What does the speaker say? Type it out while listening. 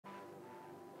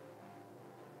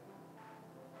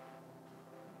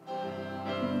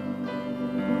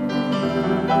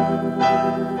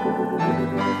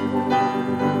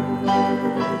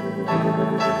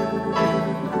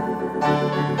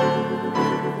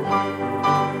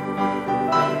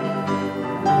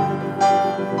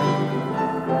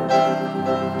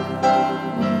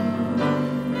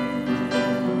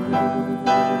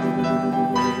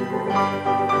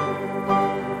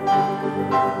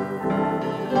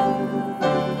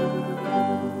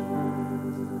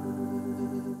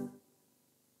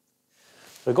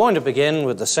We're going to begin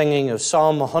with the singing of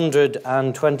Psalm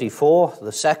 124,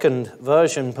 the second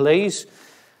version, please.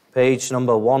 Page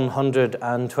number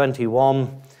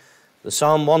 121. The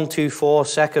Psalm 124,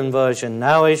 second version.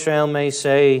 Now Israel may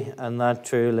say, and that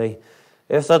truly,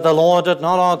 if that the Lord had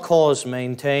not our cause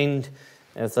maintained,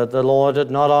 if that the Lord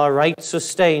had not our right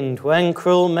sustained, when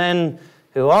cruel men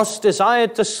who us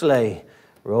desired to slay,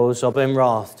 rose up in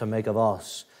wrath to make of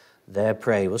us their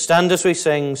prey. We'll stand as we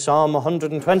sing Psalm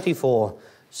 124,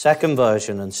 second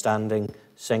version, and standing,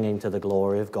 singing to the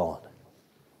glory of God.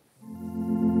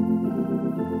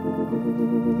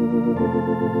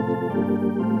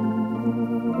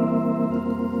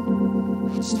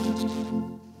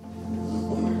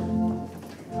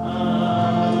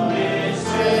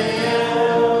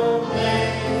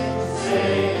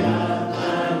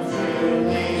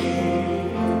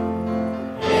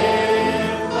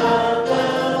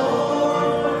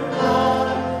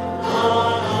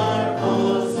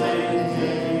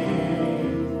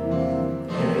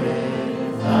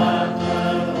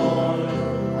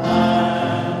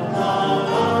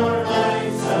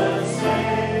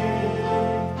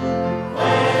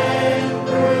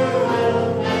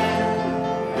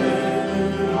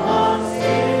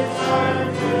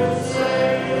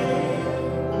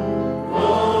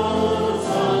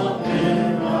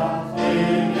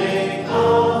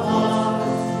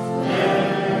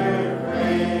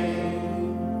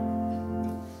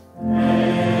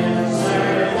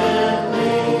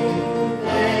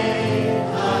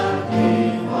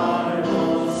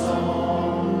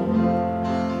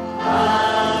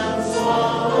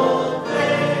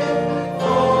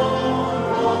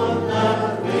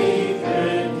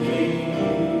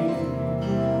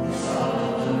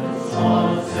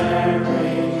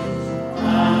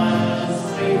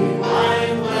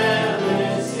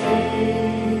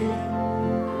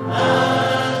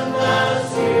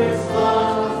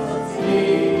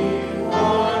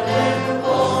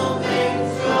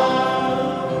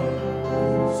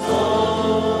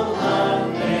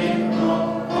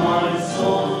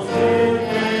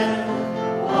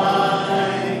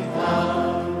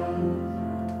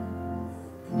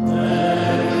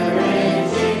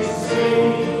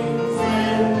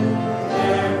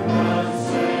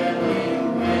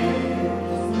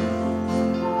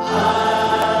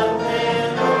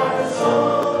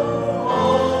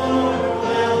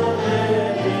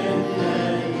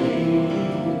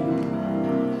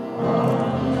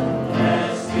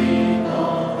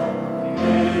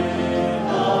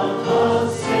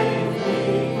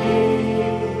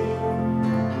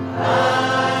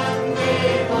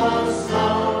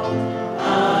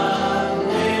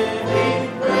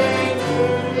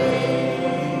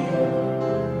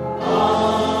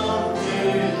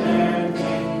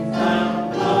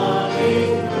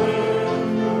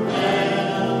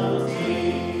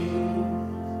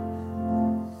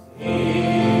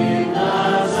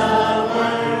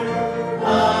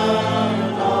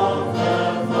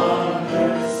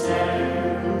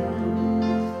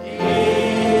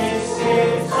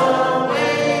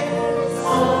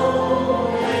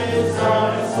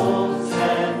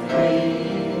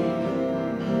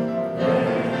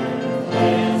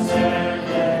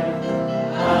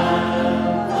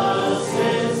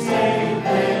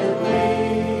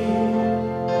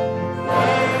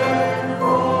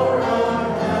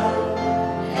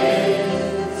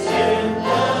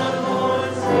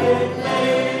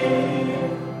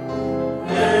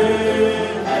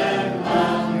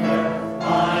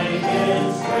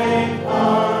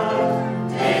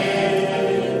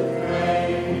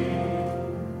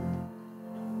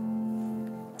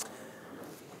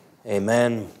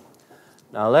 Amen.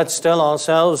 Now let's still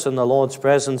ourselves in the Lord's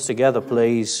presence together,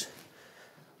 please.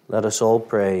 Let us all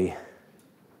pray.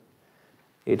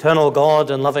 Eternal God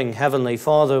and loving Heavenly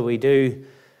Father, we do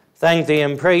thank Thee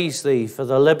and praise Thee for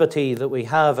the liberty that we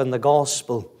have in the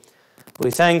gospel.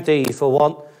 We thank Thee for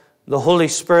what the Holy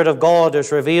Spirit of God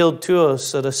has revealed to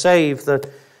us that are saved,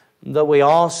 that we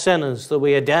are sinners, that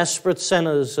we are desperate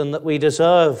sinners, and that we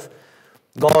deserve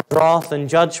God's wrath and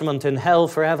judgment in hell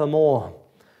forevermore.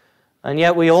 And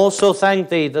yet we also thank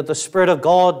Thee that the Spirit of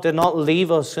God did not leave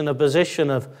us in a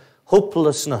position of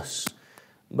hopelessness,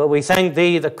 but we thank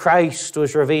Thee that Christ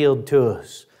was revealed to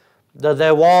us, that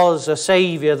there was a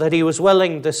Savior that he was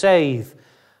willing to save,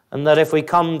 and that if we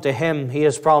come to him, he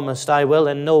has promised, I will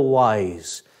in no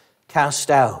wise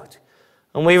cast out.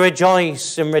 And we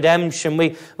rejoice in redemption.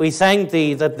 We thank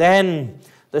thee that then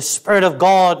the Spirit of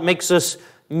God makes us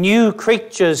new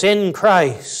creatures in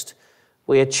Christ.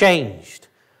 We are changed.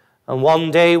 And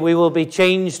one day we will be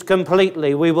changed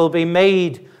completely. We will be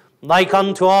made like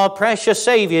unto our precious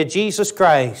Savior, Jesus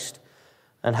Christ.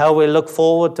 And how we look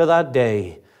forward to that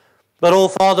day. But, oh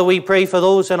Father, we pray for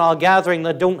those in our gathering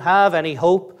that don't have any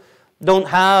hope, don't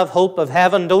have hope of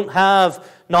heaven, don't have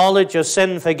knowledge of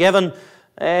sin forgiven.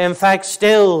 In fact,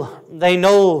 still, they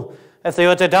know if they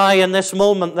were to die in this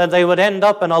moment that they would end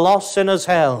up in a lost sinner's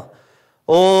hell.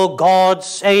 Oh God,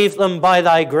 save them by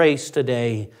thy grace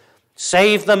today.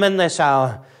 Save them in this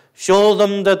hour. Show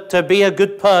them that to be a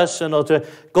good person or to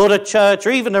go to church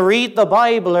or even to read the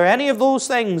Bible or any of those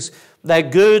things, they're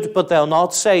good, but they'll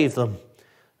not save them.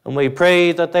 And we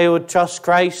pray that they would trust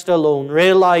Christ alone,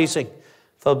 realizing,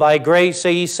 for by grace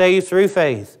are ye saved through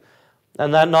faith,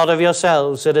 and that not of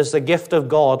yourselves, it is the gift of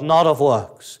God, not of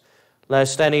works,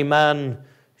 lest any man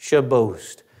should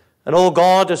boast. And, O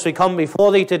God, as we come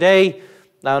before thee today,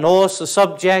 thou knowest the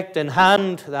subject in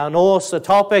hand, thou knowest the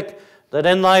topic that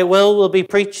in thy will be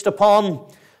preached upon.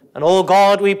 And, O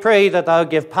God, we pray that thou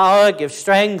give power, give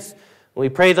strength. We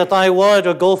pray that thy word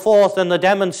will go forth in the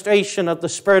demonstration of the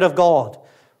Spirit of God.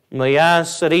 And we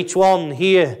ask that each one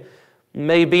here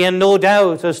may be in no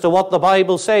doubt as to what the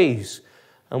Bible says.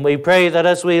 And we pray that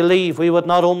as we leave, we would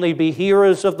not only be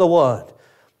hearers of the word,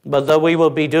 but that we will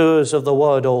be doers of the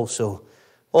word also.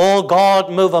 O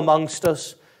God, move amongst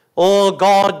us. O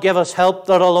God, give us help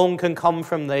that alone can come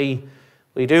from thee.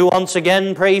 We do once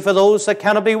again pray for those that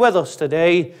cannot be with us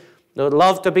today, that would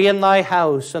love to be in thy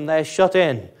house and they're shut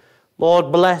in.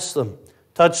 Lord, bless them.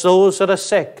 Touch those that are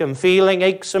sick and feeling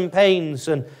aches and pains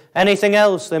and anything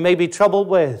else they may be troubled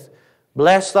with.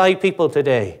 Bless thy people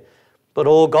today. But,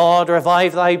 O God,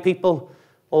 revive thy people.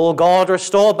 O God,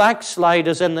 restore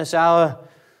backsliders in this hour.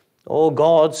 O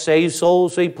God, save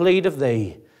souls, we plead of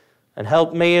thee. And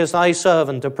help me as thy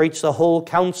servant to preach the whole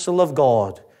counsel of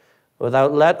God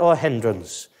without let or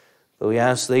hindrance. For we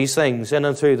ask these things in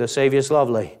and through the Saviour's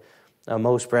lovely and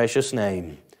most precious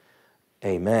name.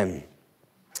 Amen.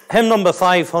 Hymn number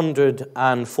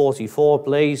 544,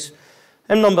 please.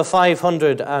 Hymn number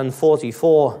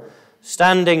 544.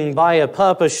 Standing by a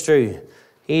purpose true,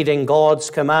 heeding God's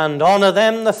command, honor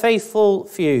them, the faithful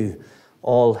few.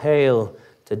 All hail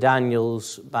to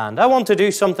Daniel's band. I want to do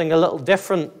something a little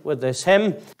different with this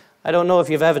hymn. I don't know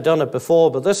if you've ever done it before,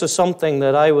 but this is something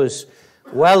that I was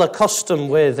well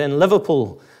accustomed with in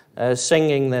Liverpool,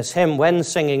 singing this hymn, when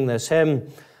singing this hymn.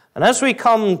 And as we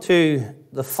come to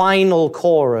the final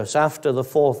chorus after the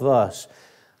fourth verse,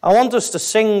 I want us to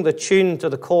sing the tune to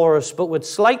the chorus, but with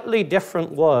slightly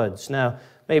different words. Now,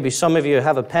 maybe some of you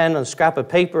have a pen and scrap of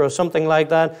paper or something like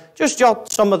that. Just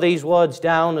jot some of these words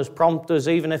down as prompters,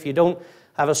 even if you don't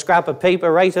have a scrap of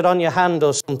paper, write it on your hand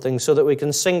or something so that we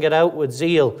can sing it out with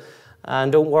zeal.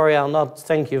 And don't worry, I'll not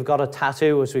think you've got a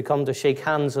tattoo as we come to shake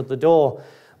hands at the door.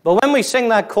 But when we sing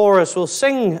that chorus, we'll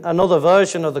sing another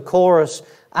version of the chorus.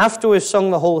 After we've sung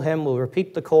the whole hymn, we'll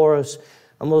repeat the chorus.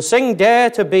 And we'll sing, dare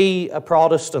to be a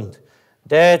Protestant,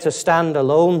 dare to stand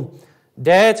alone,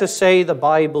 dare to say the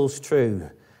Bible's true,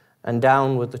 and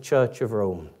down with the Church of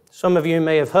Rome. Some of you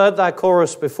may have heard that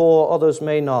chorus before, others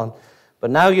may not. But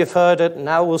now you've heard it,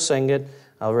 now we'll sing it.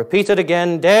 I'll repeat it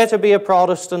again. Dare to be a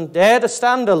Protestant, dare to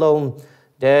stand alone,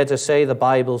 dare to say the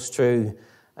Bible's true,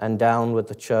 and down with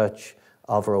the Church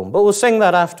of Rome. But we'll sing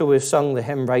that after we've sung the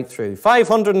hymn right through.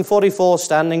 544,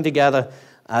 standing together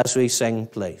as we sing,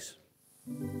 please.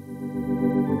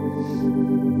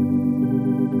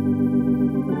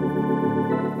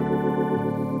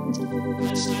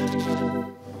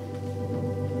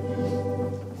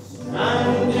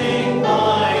 Standing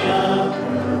by a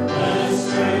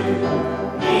purpose true,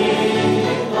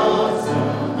 heeding God's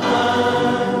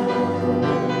command,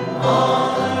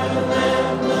 honor them,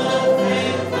 the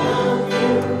faithful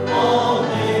few, all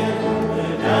in the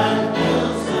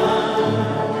Daniel's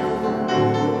land.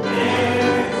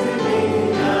 Dare to be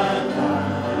a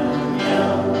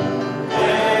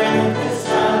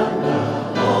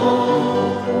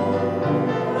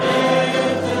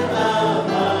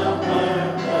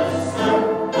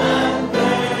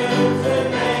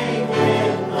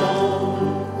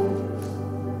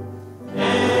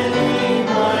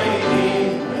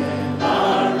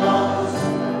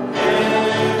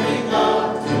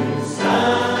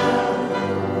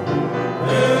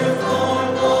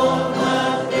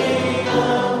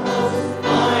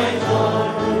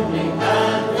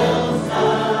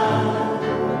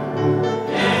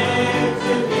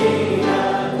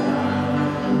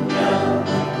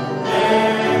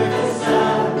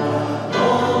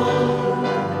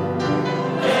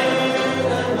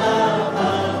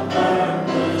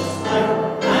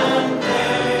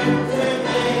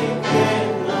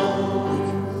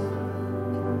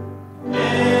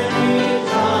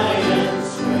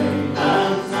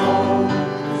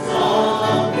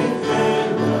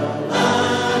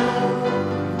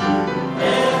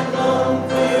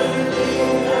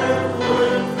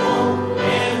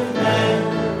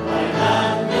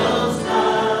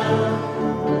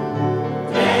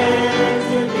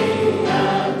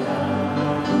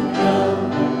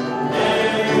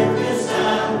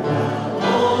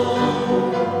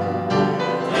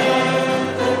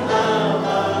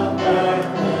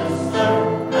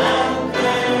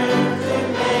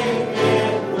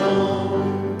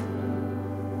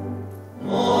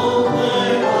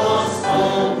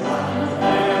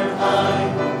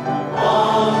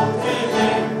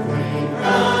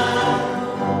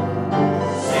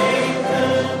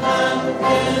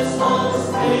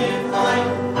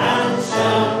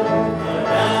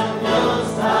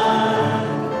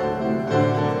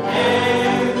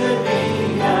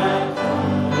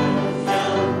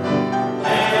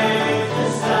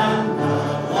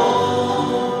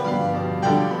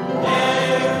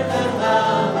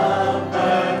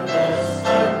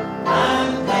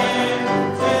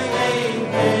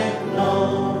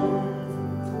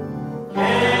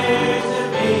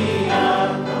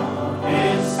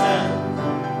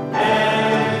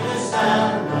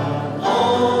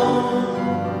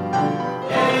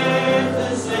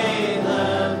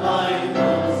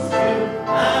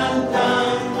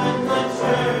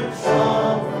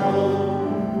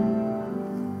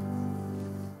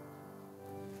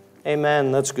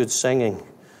Amen. That's good singing.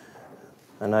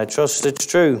 And I trust it's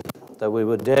true that we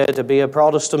would dare to be a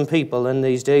Protestant people in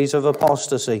these days of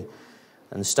apostasy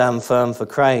and stand firm for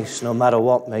Christ no matter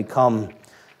what may come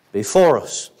before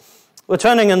us. We're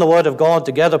turning in the Word of God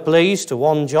together, please, to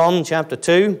 1 John chapter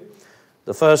 2,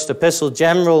 the first epistle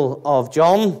general of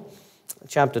John,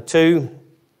 chapter 2.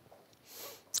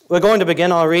 We're going to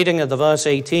begin our reading at the verse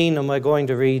 18, and we're going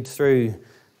to read through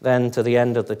then to the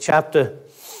end of the chapter.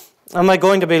 And we're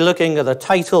going to be looking at the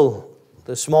title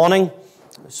this morning.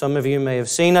 Some of you may have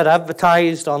seen it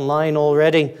advertised online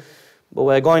already, but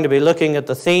we're going to be looking at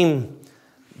the theme,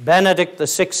 Benedict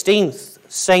XVI,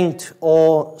 Saint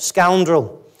or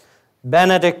Scoundrel.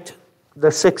 Benedict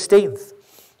XVI,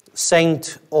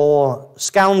 Saint or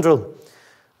Scoundrel.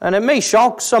 And it may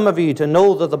shock some of you to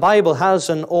know that the Bible has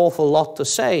an awful lot to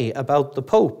say about the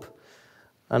Pope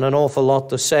and an awful lot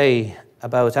to say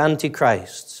about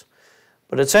Antichrists.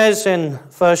 But it says in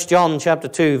 1 John chapter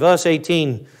 2, verse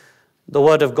 18, the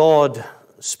Word of God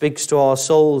speaks to our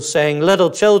souls, saying, "Little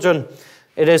children,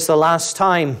 it is the last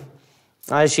time.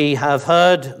 As ye have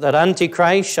heard that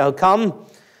Antichrist shall come,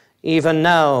 even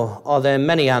now are there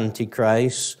many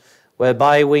Antichrists,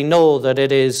 whereby we know that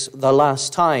it is the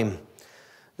last time.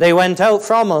 They went out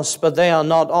from us, but they are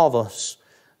not of us.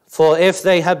 For if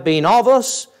they had been of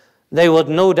us, they would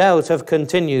no doubt have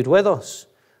continued with us.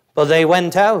 But they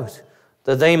went out,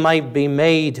 that they might be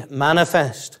made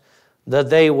manifest,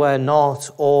 that they were not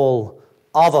all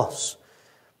of us.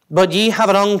 But ye have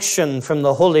an unction from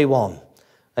the Holy One,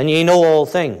 and ye know all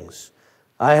things.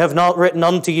 I have not written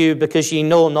unto you because ye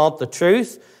know not the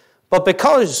truth, but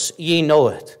because ye know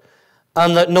it,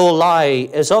 and that no lie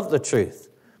is of the truth.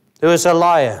 Who is a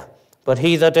liar, but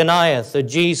he that denieth that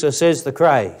Jesus is the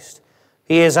Christ?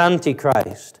 He is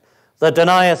Antichrist, that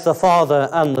denieth the Father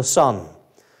and the Son.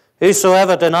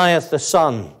 Whosoever denieth the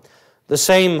Son, the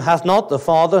same hath not the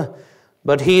Father,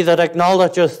 but he that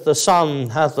acknowledgeth the Son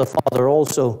hath the Father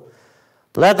also.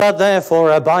 Let that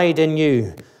therefore abide in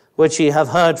you, which ye have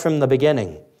heard from the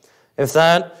beginning. If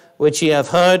that which ye have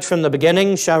heard from the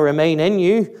beginning shall remain in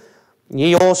you,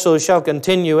 ye also shall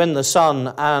continue in the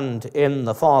Son and in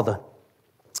the Father.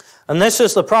 And this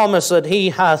is the promise that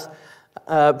he hath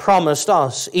promised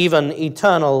us, even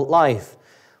eternal life.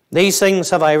 These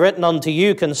things have I written unto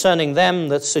you concerning them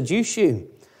that seduce you.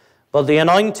 But the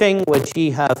anointing which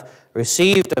ye have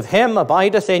received of him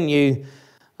abideth in you,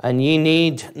 and ye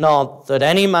need not that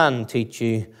any man teach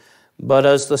you, but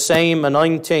as the same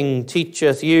anointing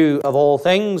teacheth you of all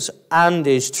things, and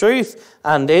is truth,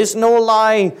 and is no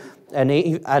lie, and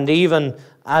even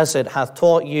as it hath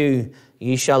taught you,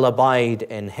 ye shall abide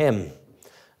in him.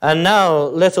 And now,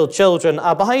 little children,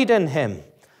 abide in him,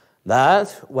 that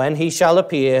when he shall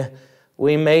appear,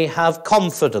 we may have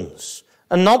confidence,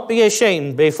 and not be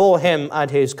ashamed before him at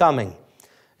his coming.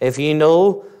 If ye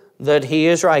know that he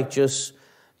is righteous,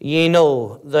 ye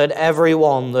know that every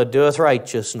one that doeth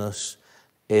righteousness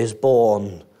is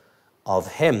born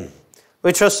of him."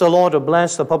 We trust the Lord will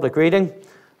bless the public reading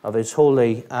of his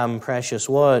holy and precious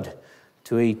word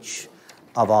to each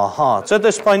of our hearts. At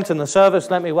this point in the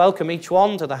service, let me welcome each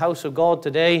one to the house of God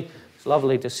today. It's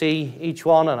lovely to see each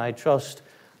one, and I trust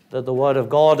that the word of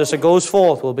God as it goes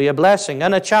forth will be a blessing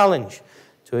and a challenge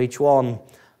to each one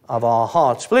of our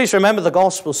hearts. Please remember the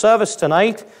gospel service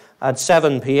tonight at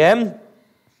 7 p.m.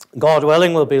 God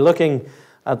willing, we'll be looking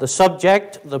at the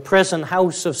subject, the prison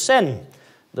house of sin.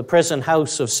 The prison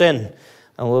house of sin.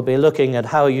 And we'll be looking at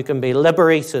how you can be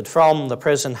liberated from the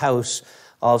prison house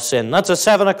of sin. That's at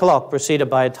 7 o'clock, preceded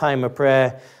by a time of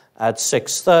prayer at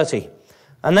 6:30.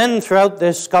 And then throughout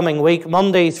this coming week,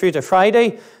 Monday through to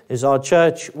Friday, is our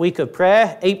church week of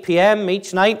prayer, 8 p.m.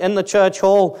 each night in the church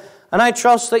hall. And I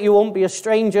trust that you won't be a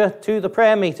stranger to the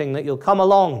prayer meeting, that you'll come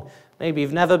along. Maybe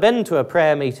you've never been to a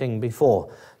prayer meeting before.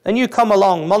 Then you come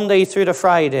along Monday through to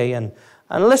Friday and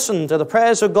listen to the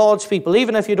prayers of God's people,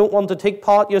 even if you don't want to take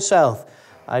part yourself.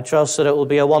 I trust that it will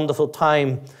be a wonderful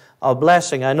time of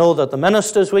blessing. I know that the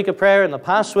ministers' week of prayer in the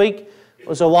past week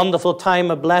was a wonderful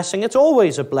time of blessing. It's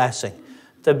always a blessing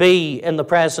to be in the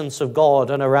presence of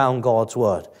God and around God's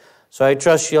word. So I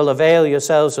trust you'll avail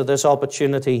yourselves of this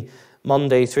opportunity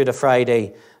Monday through to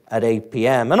Friday at 8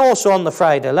 p.m. And also on the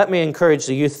Friday, let me encourage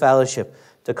the youth fellowship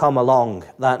to come along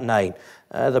that night.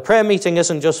 The prayer meeting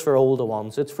isn't just for older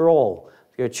ones, it's for all.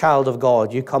 If you're a child of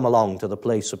God, you come along to the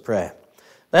place of prayer.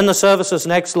 Then the services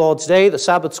next Lord's Day, the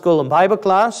Sabbath school and Bible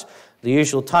class, the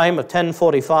usual time of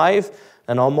 10:45,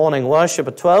 and our morning worship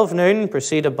at 12 noon,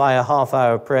 preceded by a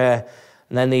half-hour prayer,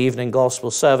 and then the evening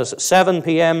gospel service at 7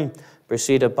 p.m.,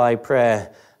 preceded by prayer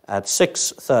at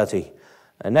 6:30.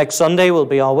 Next Sunday will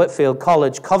be our Whitfield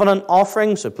College Covenant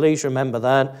offering, so please remember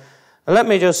that. And let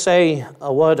me just say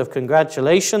a word of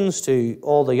congratulations to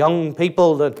all the young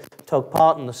people that took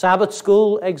part in the Sabbath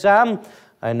school exam.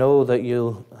 I know that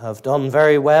you have done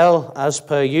very well as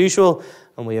per usual,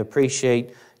 and we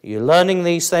appreciate you learning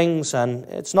these things. And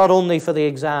it's not only for the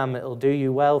exam, it'll do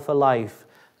you well for life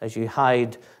as you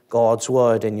hide God's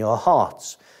word in your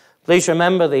hearts. Please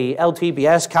remember the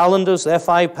LTBS calendars. They're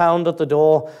 £5 at the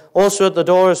door. Also at the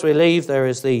door as we leave, there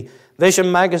is the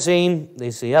Vision magazine,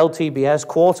 there's the LTBS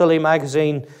quarterly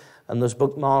magazine, and there's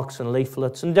bookmarks and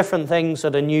leaflets and different things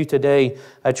that are new today.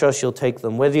 I trust you'll take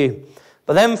them with you.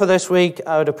 But then for this week,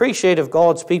 I would appreciate if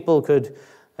God's people could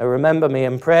remember me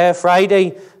in prayer.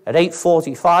 Friday at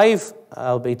 8:45,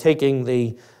 I'll be taking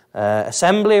the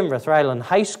assembly in Rathryland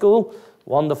High School.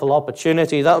 Wonderful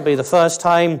opportunity. That'll be the first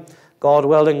time, God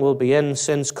willing, we'll be in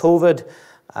since COVID.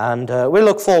 And we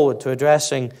look forward to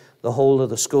addressing the whole of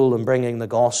the school and bringing the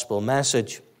gospel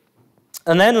message.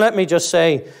 And then let me just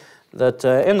say that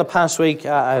in the past week,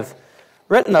 I've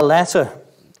written a letter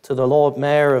to the Lord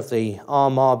Mayor of the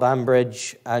Armagh,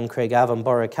 Banbridge and Craigavon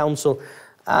Borough Council.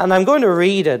 And I'm going to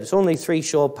read it. It's only 3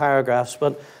 short paragraphs,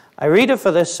 but I read it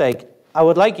for this sake. I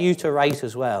would like you to write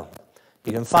as well.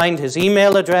 You can find his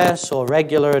email address or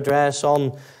regular address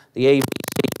on the ABC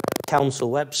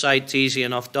Council website. It's easy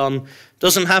enough done.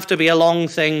 Doesn't have to be a long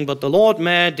thing, but the Lord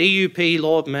Mayor, DUP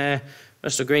Lord Mayor,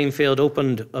 Mr. Greenfield,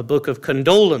 opened a book of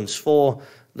condolence for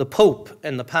the Pope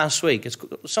in the past week. It's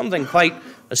something quite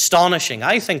astonishing.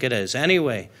 I think it is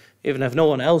anyway, even if no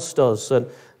one else does, that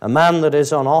a man that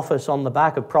is on office on the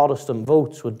back of Protestant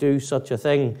votes would do such a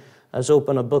thing as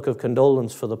open a book of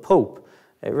condolence for the Pope.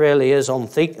 It really is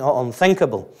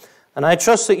unthinkable. And I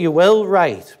trust that you will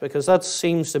write, because that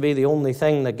seems to be the only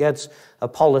thing that gets a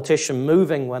politician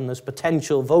moving when there's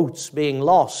potential votes being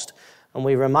lost, and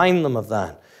we remind them of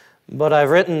that. But I've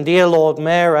written, Dear Lord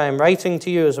Mayor, I am writing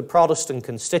to you as a Protestant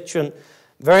constituent,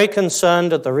 very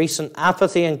concerned at the recent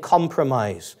apathy and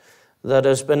compromise that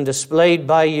has been displayed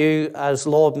by you as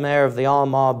Lord Mayor of the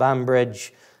Armagh,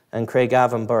 Banbridge and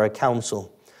Craigavon Borough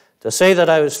Council. To say that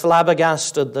I was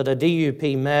flabbergasted that a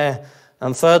DUP mayor,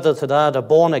 and further to that, a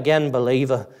born-again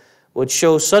believer, would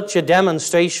show such a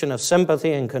demonstration of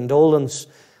sympathy and condolence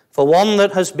for one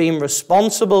that has been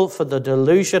responsible for the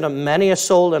delusion of many a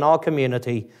soul in our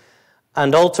community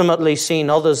and ultimately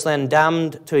seen others then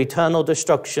damned to eternal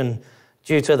destruction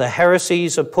due to the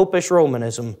heresies of Popish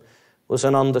Romanism was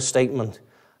an understatement.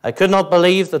 I could not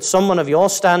believe that someone of your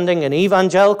standing in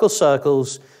evangelical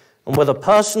circles and with a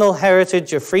personal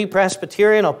heritage of Free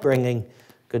Presbyterian upbringing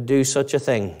could do such a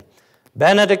thing.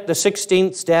 Benedict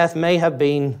XVI's death may have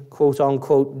been,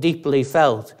 quote-unquote, deeply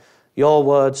felt, your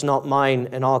words, not mine,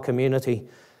 in our community.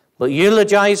 But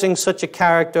eulogizing such a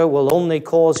character will only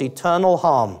cause eternal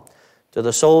harm to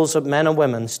the souls of men and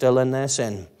women still in their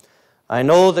sin. I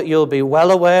know that you'll be well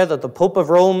aware that the Pope of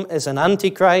Rome is an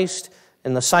antichrist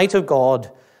in the sight of God.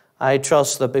 I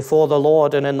trust that before the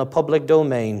Lord and in the public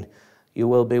domain, you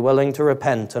will be willing to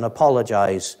repent and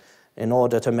apologize in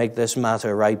order to make this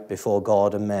matter right before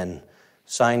God and men.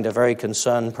 Signed, a very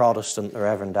concerned Protestant, the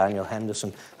Reverend Daniel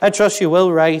Henderson. I trust you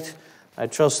will write. I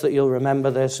trust that you'll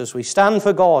remember this as we stand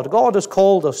for God. God has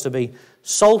called us to be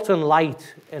salt and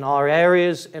light in our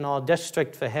areas, in our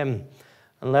district for him.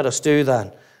 And let us do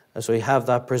that as we have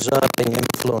that preserving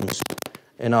influence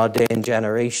in our day and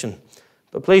generation.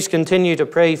 But please continue to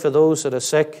pray for those that are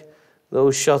sick,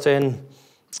 those shut in,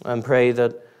 and pray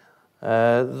that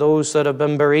those that have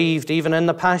been bereaved, even in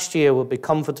the past year, will be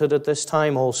comforted at this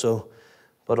time also.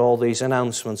 But all these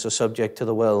announcements are subject to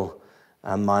the will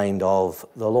and mind of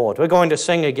the Lord. We're going to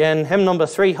sing again, hymn number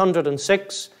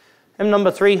 306. Hymn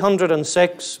number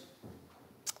 306,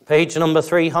 page number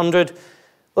 300.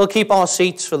 We'll keep our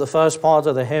seats for the first part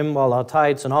of the hymn while our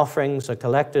tithes and offerings are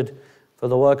collected for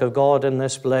the work of God in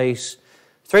this place.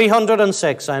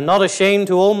 306, I'm not ashamed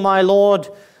to own my Lord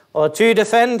or to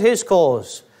defend his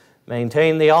cause,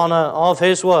 maintain the honor of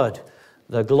his word,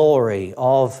 the glory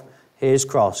of his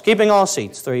cross. Keeping our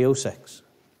seats, 306.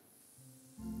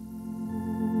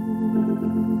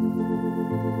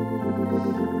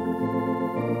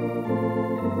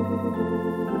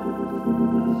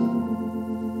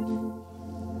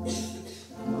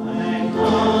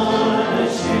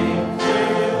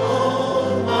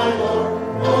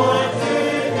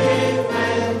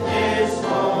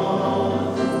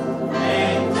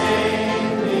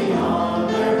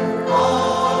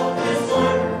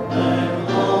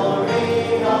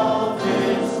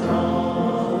 Throne.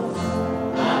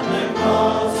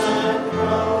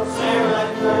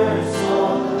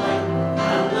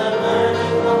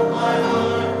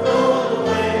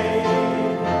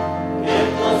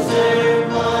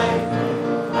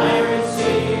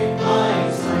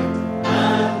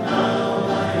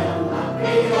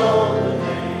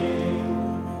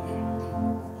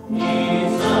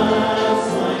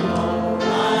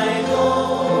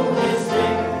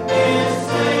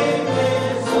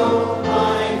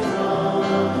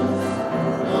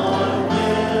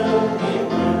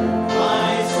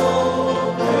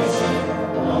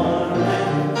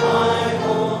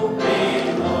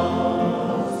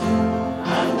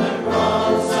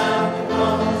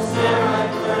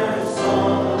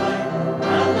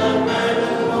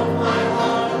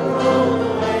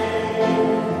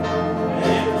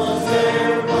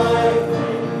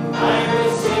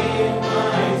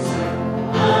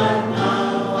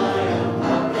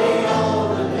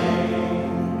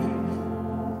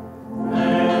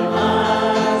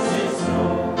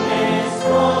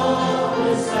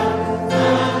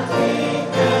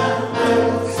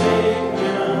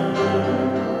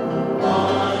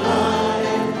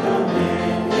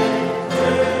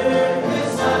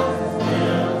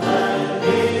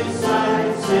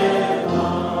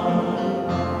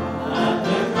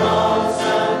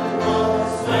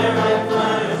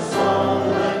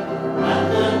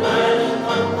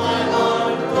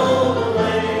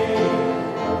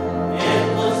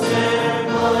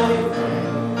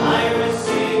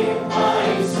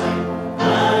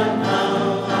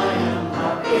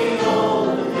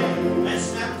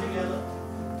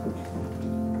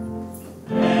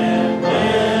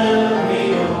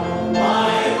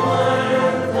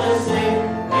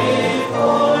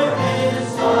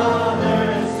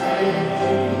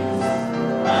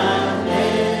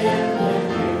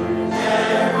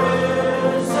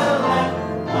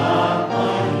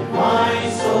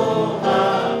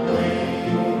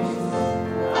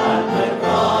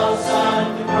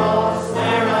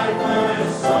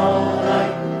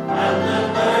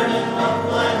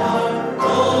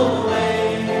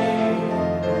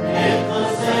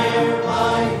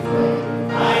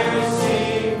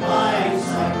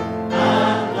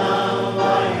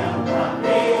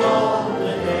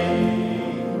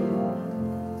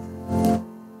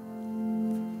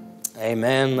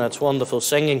 Amen. That's wonderful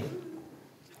singing.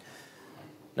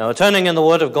 Now, turning in the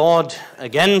Word of God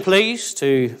again, please,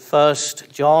 to 1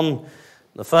 John,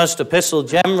 the first epistle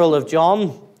general of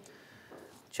John,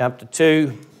 chapter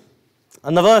 2.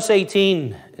 And the verse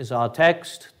 18 is our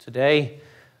text today.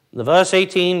 The verse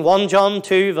 18, 1 John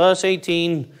 2, verse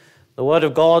 18, the Word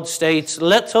of God states,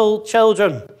 "Little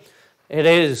children, it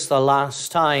is the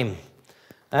last time.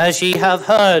 As ye have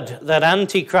heard that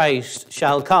Antichrist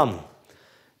shall come,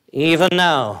 even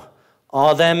now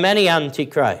are there many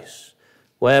antichrists,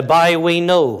 whereby we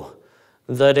know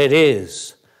that it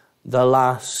is the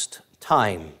last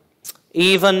time."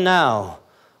 Even now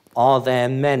are there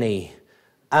many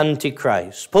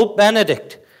antichrists. Pope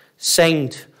Benedict,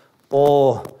 saint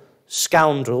or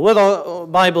scoundrel. With our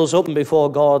Bibles open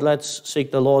before God, let's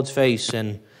seek the Lord's face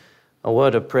in a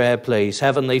word of prayer, please.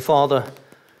 Heavenly Father,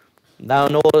 Thou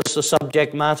knowest the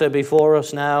subject matter before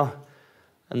us now.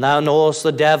 And Thou knowest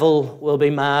the devil will be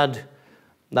mad.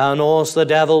 Thou knowest the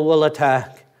devil will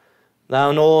attack.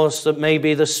 Thou knowest that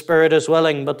maybe the spirit is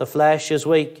willing, but the flesh is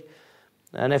weak.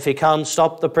 And if he can't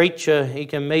stop the preacher, he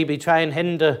can maybe try and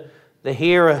hinder the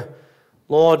hearer.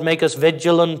 Lord, make us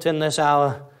vigilant in this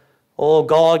hour. Oh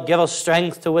God, give us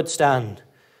strength to withstand.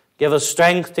 Give us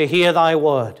strength to hear Thy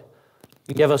word.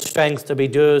 Give us strength to be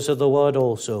doers of the word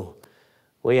also.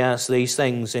 We ask these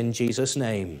things in Jesus'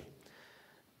 name.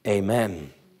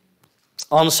 Amen.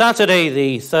 On Saturday,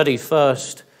 the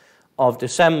 31st of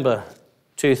December,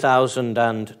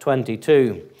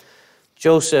 2022,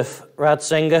 Joseph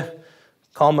Ratzinger,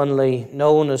 commonly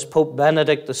known as Pope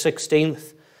Benedict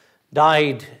XVI,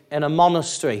 died in a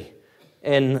monastery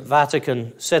in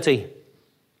Vatican City.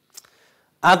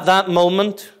 At that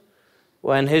moment,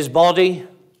 when his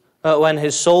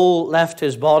soul left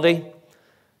his body,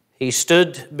 he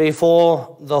stood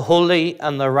before the holy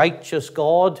and the righteous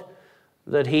God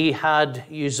that he had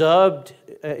usurped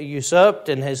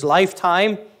in his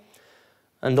lifetime,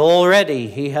 and already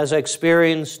he has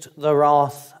experienced the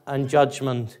wrath and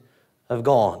judgment of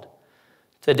God.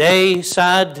 Today,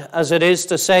 sad as it is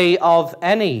to say of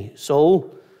any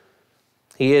soul,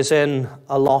 he is in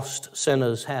a lost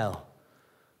sinner's hell.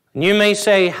 And you may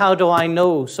say, how do I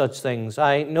know such things?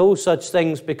 I know such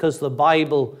things because the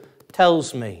Bible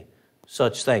tells me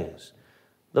such things.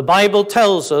 The Bible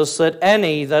tells us that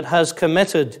any that has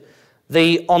committed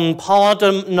the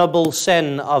unpardonable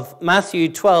sin of Matthew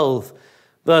 12,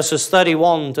 verses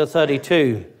 31 to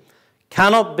 32,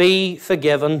 cannot be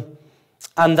forgiven,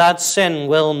 and that sin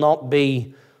will not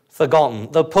be forgotten.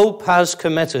 The Pope has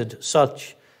committed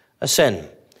such a sin.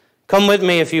 Come with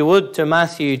me, if you would, to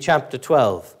Matthew chapter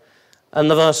 12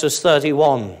 and the verses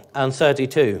 31 and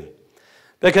 32.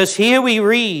 Because here we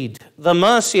read the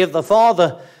mercy of the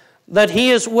Father, that he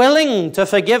is willing to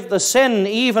forgive the sin,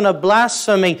 even of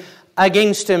blasphemy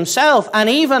against himself and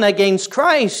even against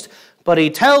Christ. But he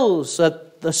tells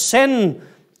that the sin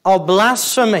of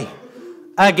blasphemy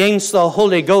against the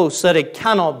Holy Ghost, that it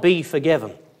cannot be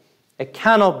forgiven. It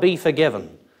cannot be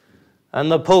forgiven. And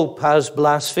the Pope has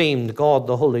blasphemed God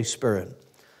the Holy Spirit.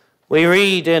 We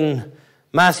read in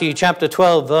Matthew chapter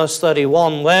 12, verse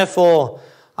 31, "Wherefore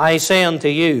I say unto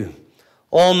you,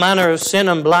 all manner of sin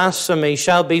and blasphemy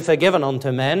shall be forgiven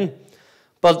unto men,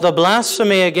 but the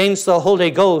blasphemy against the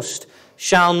Holy Ghost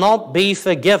shall not be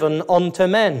forgiven unto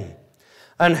men.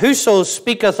 And whoso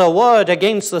speaketh a word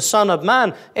against the Son of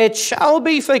Man, it shall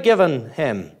be forgiven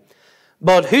him.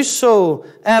 But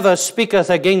whosoever speaketh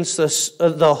against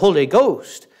the Holy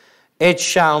Ghost, it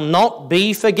shall not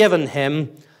be forgiven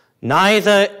him,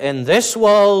 neither in this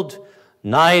world,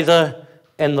 neither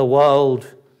in the world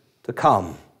to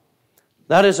come."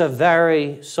 That is a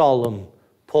very solemn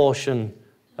portion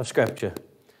of Scripture.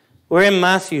 We're in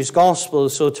Matthew's Gospel,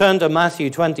 so turn to Matthew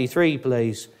 23,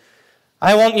 please.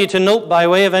 I want you to note by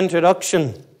way of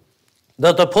introduction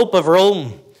that the Pope of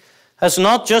Rome has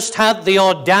not just had the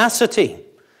audacity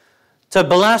to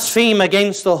blaspheme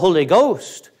against the Holy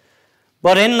Ghost,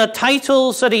 but in the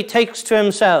titles that he takes to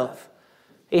himself,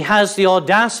 he has the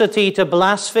audacity to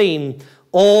blaspheme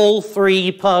all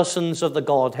three persons of the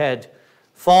Godhead,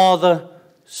 Father,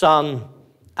 Son,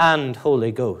 and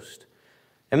Holy Ghost.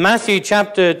 In Matthew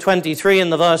chapter 23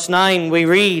 and the verse 9, we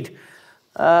read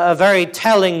a very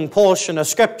telling portion of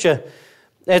Scripture.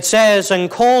 It says,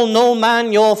 "And call no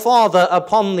man your father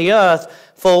upon the earth,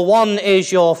 for one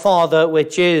is your Father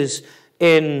which is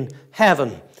in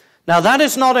heaven." Now that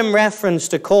is not in reference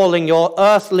to calling your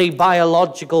earthly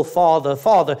biological father.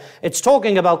 It's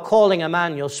talking about calling a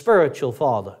man your spiritual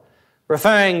father,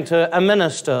 referring to a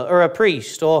minister or a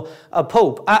priest or a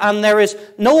pope. And there is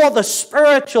no other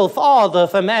spiritual father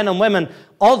for men and women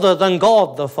other than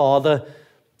God the Father.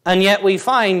 And yet we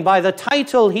find by the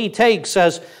title he takes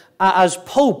as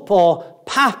Pope or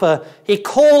Papa, he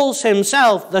calls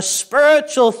himself the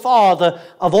spiritual father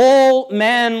of all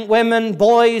men, women,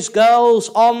 boys, girls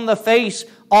on the face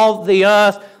of the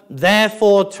earth,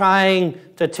 therefore trying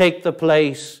to take the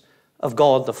place of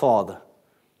God the Father.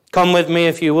 Come with me,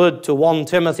 if you would, to 1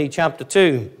 Timothy chapter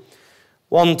 2.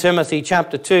 1 Timothy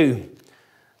chapter 2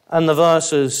 and the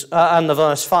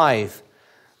verse 5.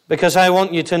 Because I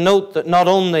want you to note that not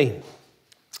only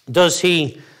does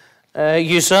he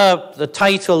usurp the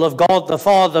title of God the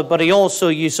Father, but he also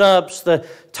usurps the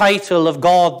title of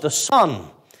God the Son.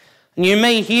 And you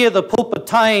may hear the Pope at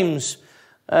times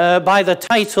by the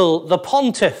title the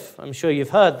Pontiff. I'm sure you've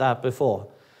heard that before.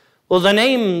 Well,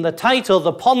 the title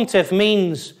the Pontiff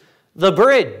means the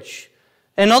bridge.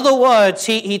 In other words,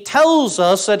 he tells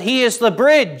us that he is the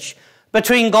bridge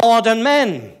between God and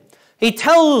men. He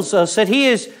tells us that he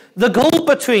is the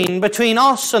go-between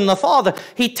us and the Father.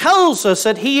 He tells us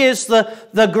that he is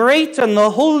the great and the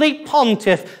holy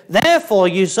Pontiff, therefore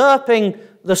usurping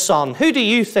the Son. Who do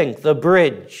you think the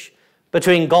bridge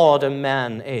between God and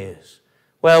man is?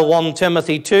 Well, 1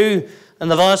 Timothy 2 and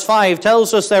the verse 5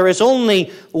 tells us there is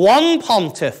only one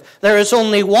pontiff, there is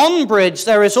only one bridge,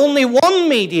 there is only one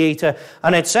mediator.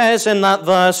 And it says in that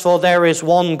verse, for there is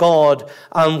one God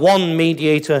and one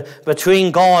mediator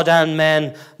between God and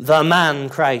men, the man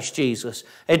Christ Jesus.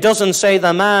 It doesn't say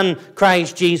the man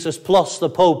Christ Jesus plus the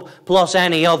Pope plus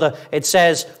any other. It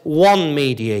says one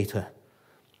mediator.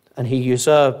 And he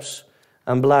usurps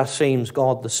and blasphemes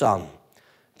God the Son.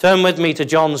 Turn with me to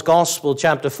John's Gospel,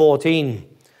 chapter 14.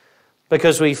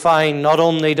 Because we find not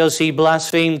only does he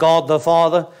blaspheme God the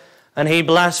Father, and he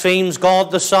blasphemes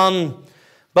God the Son,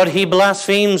 but he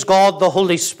blasphemes God the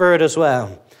Holy Spirit as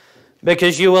well.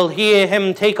 Because you will hear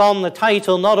him take on the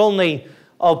title not only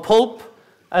of Pope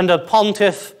and of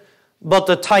Pontiff, but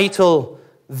the title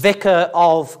Vicar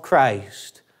of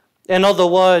Christ. In other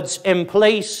words, in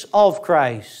place of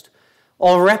Christ,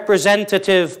 or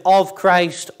representative of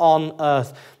Christ on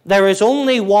earth. There is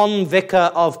only one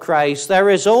vicar of Christ.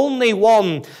 There is only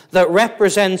one that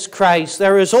represents Christ.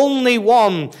 There is only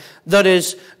one that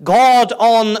is God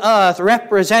on earth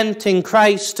representing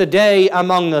Christ today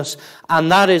among us,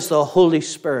 and that is the Holy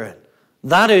Spirit.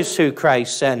 That is who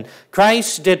Christ sent.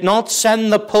 Christ did not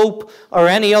send the Pope or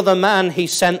any other man. He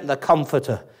sent the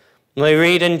Comforter. We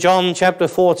read in John chapter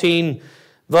 14,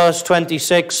 verse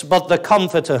 26, but the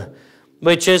Comforter,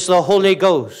 which is the Holy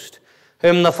Ghost,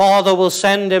 whom the Father will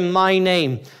send in my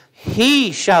name,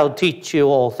 he shall teach you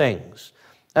all things,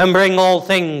 and bring all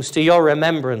things to your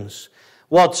remembrance,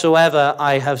 whatsoever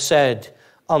I have said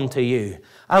unto you.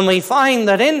 And we find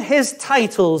that in his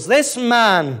titles, this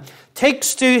man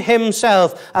takes to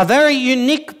himself a very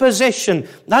unique position.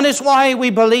 That is why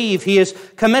we believe he has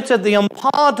committed the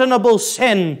unpardonable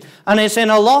sin and is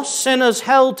in a lost sinner's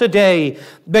hell today,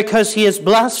 because he has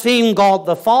blasphemed God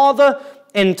the Father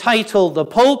in title the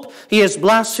Pope, he has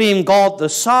blasphemed God the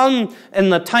Son in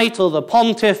the title the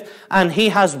Pontiff, and he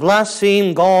has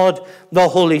blasphemed God the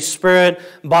Holy Spirit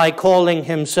by calling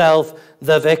himself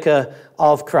the Vicar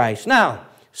of Christ. Now,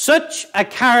 such a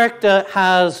character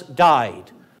has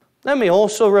died. Let me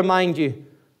also remind you,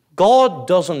 God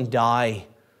doesn't die.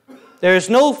 There is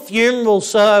no funeral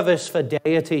service for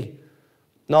deity.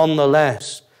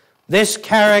 Nonetheless, this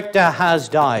character has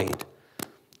died.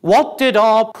 What did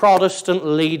our Protestant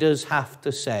leaders have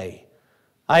to say?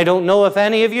 I don't know if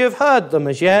any of you have heard them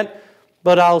as yet,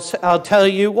 but I'll tell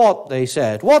you what they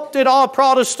said. What did our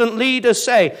Protestant leaders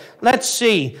say? Let's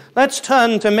see. Let's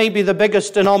turn to maybe the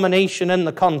biggest denomination in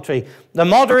the country, the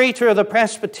moderator of the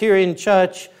Presbyterian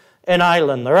Church in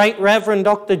Ireland, the Right Reverend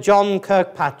Dr. John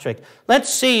Kirkpatrick.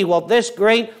 Let's see what this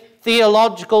great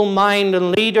theological mind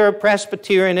and leader of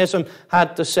Presbyterianism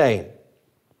had to say.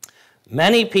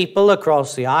 Many people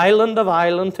across the island of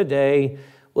Ireland today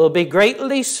will be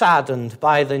greatly saddened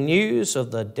by the news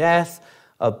of the death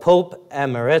of Pope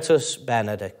Emeritus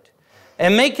Benedict.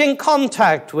 In making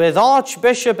contact with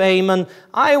Archbishop Eamon,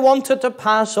 I wanted to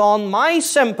pass on my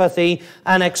sympathy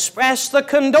and express the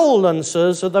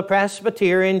condolences of the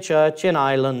Presbyterian Church in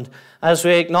Ireland as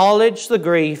we acknowledge the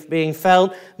grief being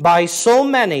felt by so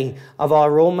many of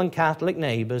our Roman Catholic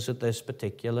neighbors at this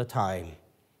particular time.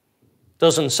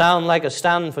 Doesn't sound like a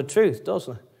stand for truth,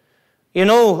 doesn't it? You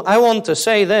know, I want to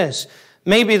say this.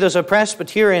 Maybe there's a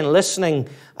Presbyterian listening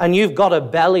and you've got a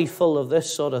belly full of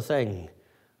this sort of thing.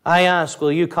 I ask,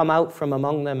 will you come out from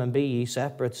among them and be ye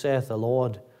separate, saith the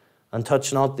Lord, and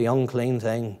touch not the unclean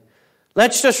thing?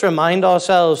 Let's just remind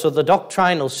ourselves of the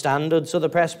doctrinal standards of the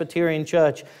Presbyterian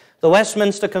Church. The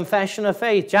Westminster Confession of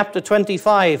Faith, chapter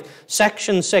 25,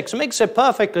 section 6, makes it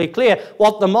perfectly clear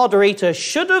what the moderator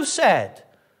should have said.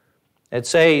 It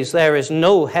says, there is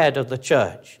no head of the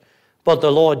church but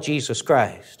the Lord Jesus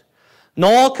Christ.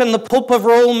 Nor can the Pope of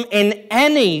Rome in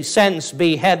any sense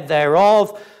be head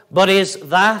thereof, but is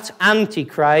that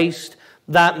Antichrist,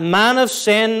 that man of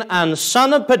sin and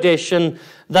son of perdition,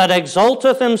 that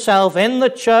exalteth himself in the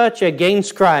church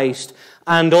against Christ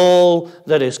and all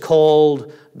that is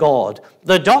called God.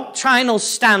 The doctrinal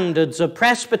standards of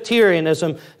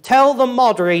Presbyterianism tell the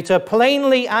moderator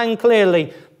plainly and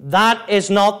clearly that is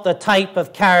not the type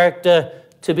of character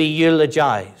to be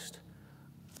eulogized.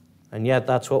 And yet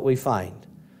that's what we find.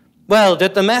 Well,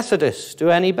 did the Methodists do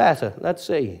any better? Let's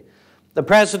see. The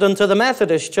president of the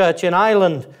Methodist Church in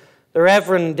Ireland, the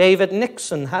Reverend David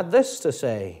Nixon, had this to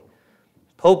say.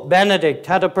 Pope Benedict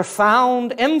had a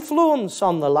profound influence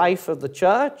on the life of the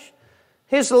church.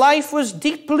 His life was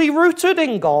deeply rooted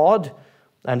in God,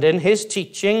 and in his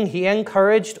teaching he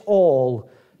encouraged all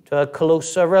to a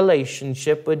closer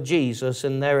relationship with Jesus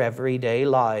in their everyday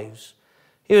lives.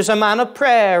 He was a man of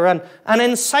prayer and an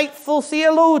insightful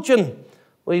theologian.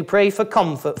 We pray for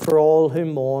comfort for all who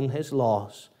mourn his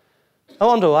loss. I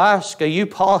want to ask, are you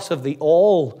part of the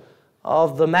all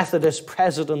of the Methodist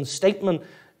president's statement?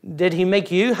 Did he make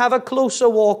you have a closer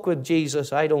walk with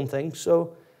Jesus? I don't think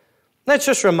so. Let's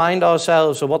just remind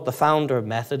ourselves of what the founder of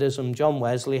Methodism, John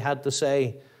Wesley, had to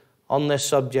say on this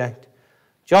subject.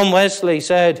 John Wesley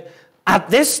said, "At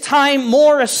this time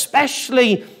more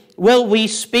especially will we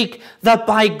speak that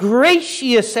by grace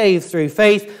ye are saved through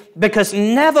faith, because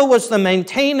never was the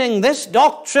maintaining this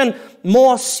doctrine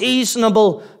more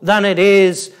seasonable than it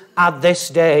is at this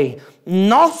day.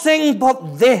 Nothing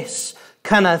but this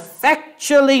can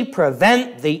effectually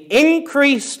prevent the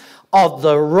increase of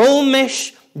the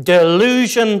Romish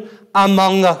delusion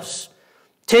among us.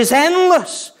 'Tis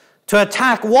endless to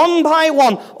attack one by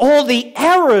one all the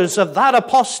errors of that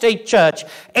apostate church.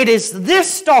 It is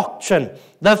this doctrine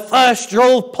that first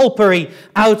drove popery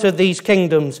out of these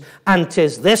kingdoms, and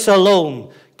 'tis this alone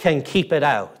can keep it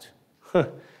out."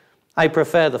 I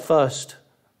prefer the first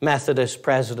Methodist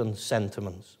president's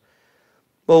sentiments.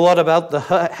 Well, what about the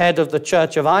head of the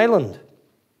Church of Ireland,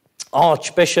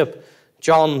 Archbishop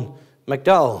John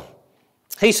McDowell?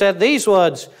 He said these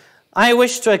words, "I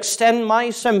wish to extend my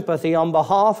sympathy on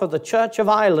behalf of the Church of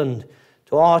Ireland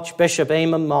to Archbishop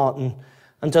Eamon Martin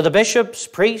and to the bishops,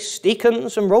 priests,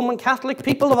 deacons, and Roman Catholic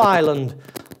people of Ireland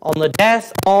on the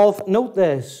death of," note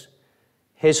this,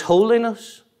 "His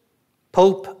Holiness,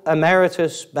 Pope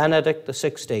Emeritus Benedict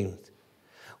XVI.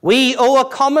 We owe a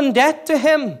common debt to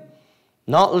him,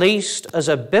 not least as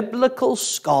a biblical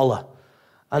scholar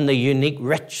and the unique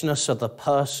richness of the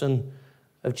person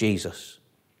of Jesus."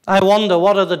 I wonder,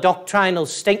 what are the doctrinal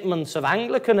statements of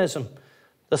Anglicanism?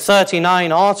 The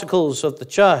 39 articles of the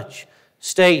church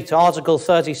state, Article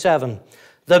 37,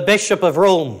 "The Bishop of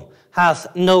Rome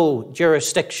hath no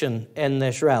jurisdiction in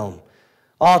this realm."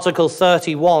 Article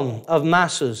 31 of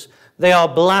Masses, "They are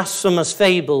blasphemous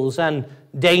fables and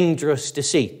dangerous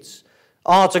deceits."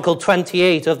 Article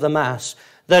 28 of the Mass,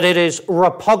 that it is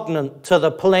repugnant to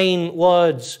the plain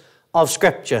words of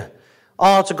Scripture.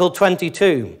 Article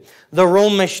 22, the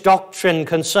Romish doctrine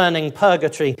concerning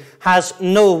purgatory has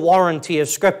no warranty of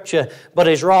Scripture, but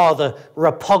is rather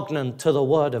repugnant to the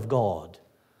Word of God.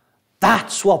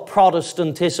 That's what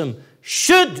Protestantism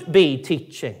should be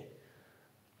teaching.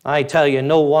 I tell you,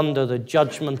 no wonder the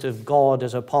judgment of God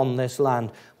is upon this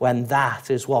land when that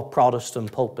is what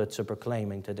Protestant pulpits are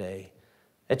proclaiming today.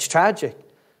 It's tragic.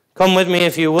 Come with me,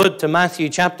 if you would, to Matthew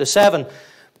chapter 7.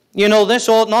 You know, this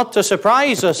ought not to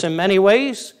surprise us in many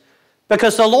ways,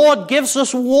 because the Lord gives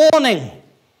us warning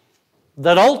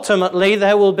that ultimately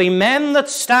there will be men that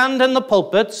stand in the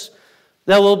pulpits,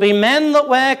 there will be men that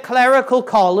wear clerical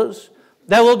collars,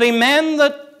 there will be men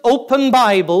that open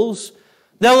Bibles,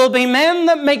 there will be men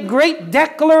that make great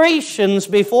declarations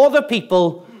before the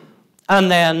people,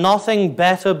 and they are nothing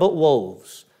better but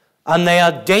wolves, and they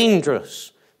are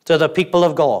dangerous to the people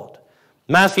of God.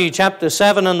 Matthew chapter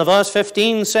 7 and the verse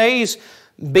 15 says,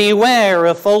 "Beware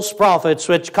of false prophets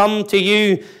which come to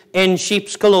you in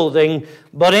sheep's clothing,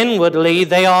 but inwardly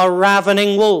they are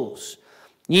ravening wolves.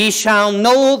 Ye shall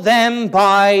know them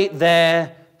by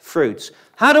their fruits."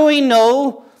 How do we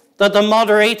know that the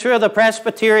moderator of the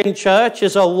Presbyterian Church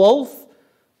is a wolf?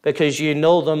 Because you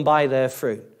know them by their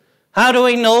fruit. How do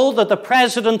we know that the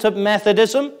president of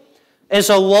Methodism is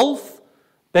a wolf?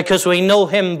 Because we know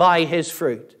him by his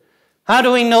fruit. How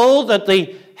do we know that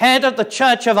the head of the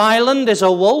Church of Ireland is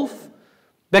a wolf?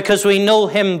 Because we know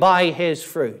him by his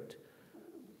fruit.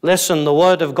 Listen, the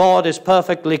Word of God is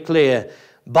perfectly clear.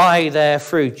 by their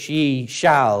fruits ye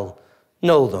shall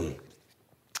know them.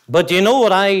 But do you know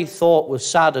what I thought was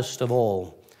saddest of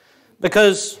all?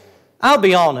 Because I'll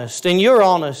be honest, and you're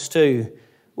honest too,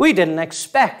 we didn't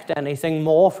expect anything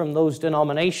more from those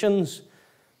denominations.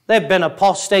 They've been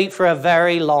apostate for a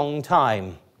very long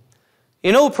time.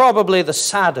 You know, probably the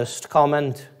saddest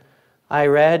comment I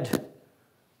read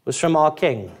was from our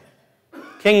king,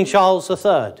 King Charles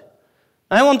III.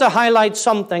 I want to highlight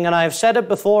something, and I've said it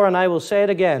before and I will say it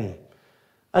again.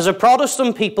 As a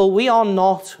Protestant people, we are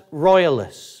not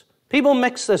royalists. People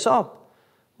mix this up.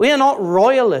 We are not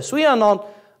royalists. We are not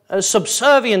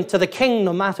subservient to the king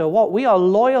no matter what. We are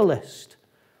loyalists.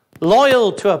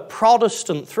 Loyal to a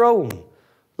Protestant throne.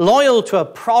 Loyal to a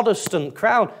Protestant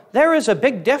crown. There is a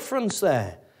big difference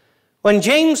there. When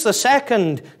James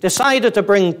II decided to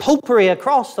bring popery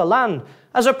across the land,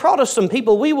 as a Protestant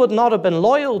people, we would not have been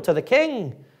loyal to the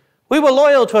king. We were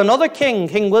loyal to another king,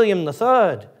 King William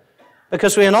III,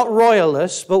 because we are not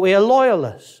royalists, but we are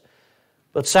loyalists.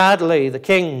 But sadly, the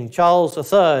King, Charles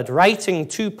III, writing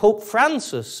to Pope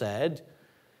Francis, said,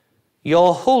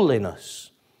 "Your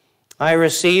Holiness, I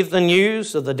received the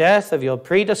news of the death of your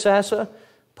predecessor,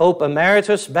 Pope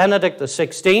Emeritus Benedict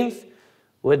XVI,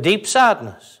 with deep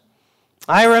sadness.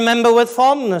 I remember with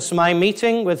fondness my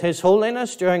meeting with His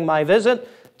Holiness during my visit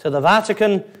to the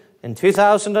Vatican in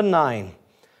 2009.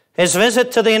 His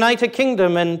visit to the United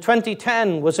Kingdom in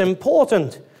 2010 was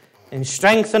important in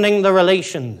strengthening the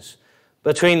relations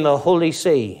between the Holy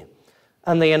See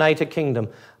and the United Kingdom."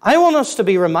 I want us to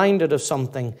be reminded of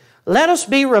something. Let us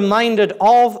be reminded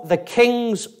of the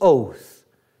King's oath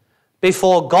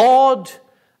before God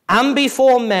and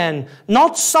before men,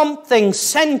 not something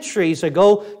centuries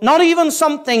ago, not even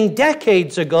something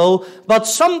decades ago, but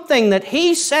something that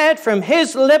he said from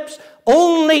his lips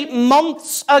only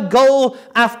months ago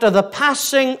after the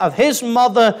passing of his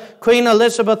mother, Queen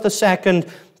Elizabeth II.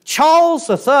 Charles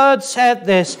III said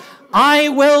this, "I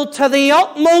will to the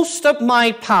utmost of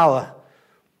my power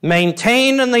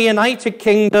maintain in the United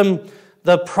Kingdom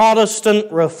the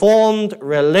Protestant Reformed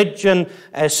religion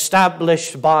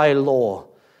established by law.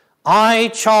 I,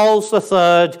 Charles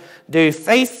III, do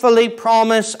faithfully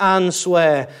promise and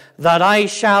swear that I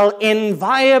shall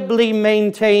inviolably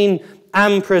maintain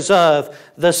and preserve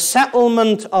the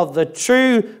settlement of the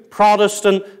true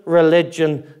Protestant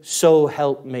religion, so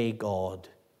help me God."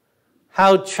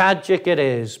 How tragic it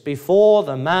is before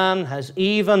the man has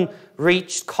even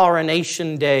reached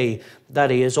coronation day that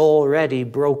he has already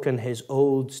broken his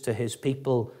oaths to his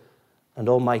people and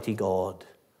Almighty God.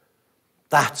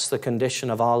 That's the condition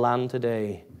of our land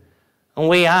today. And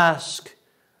we ask,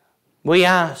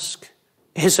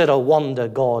 is it a wonder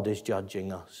God is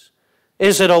judging us?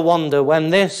 Is it a wonder when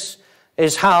this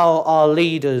is how our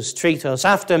leaders treat us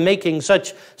after making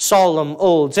such solemn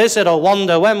oaths? Is it a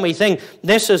wonder when we think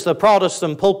this is the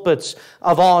Protestant pulpits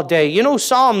of our day? You know,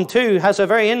 Psalm 2 has a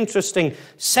very interesting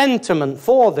sentiment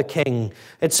for the king.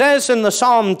 It says in the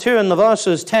Psalm 2 in the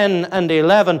verses 10 and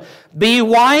 11, "Be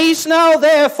wise now,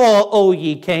 therefore, O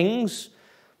ye kings.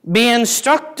 Be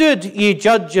instructed, ye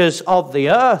judges of the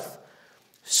earth.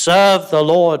 Serve the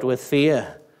Lord with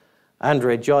fear and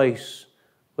rejoice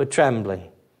with trembling."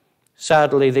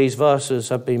 Sadly, these verses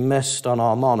have been missed on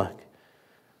our monarch.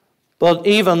 But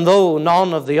even though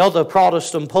none of the other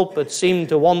Protestant pulpits seem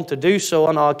to want to do so,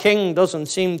 and our king doesn't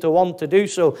seem to want to do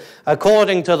so,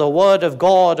 according to the Word of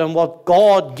God and what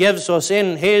God gives us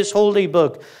in His holy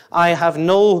book, I have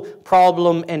no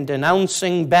problem in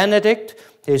denouncing Benedict,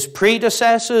 his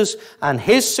predecessors, and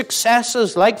his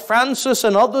successors like Francis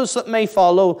and others that may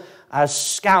follow as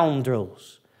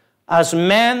scoundrels, as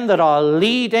men that are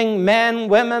leading men,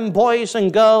 women, boys,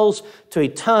 and girls to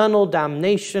eternal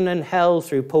damnation in hell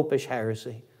through popish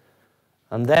heresy.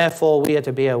 And therefore we are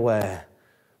to be aware.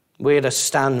 We are to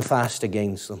stand fast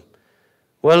against them.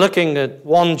 We're looking at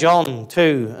 1 John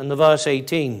 2 and the verse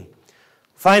 18.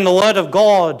 Find the Word of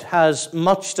God has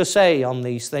much to say on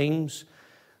these themes.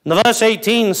 And the verse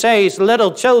 18 says,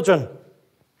 "Little children,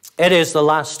 it is the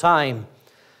last time.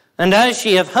 And as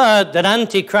ye have heard that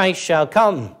Antichrist shall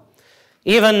come,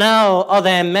 even now are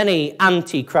there many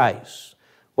antichrists,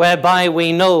 whereby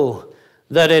we know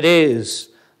that it is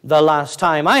the last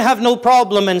time." I have no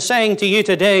problem in saying to you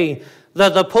today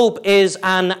that the Pope is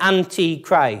an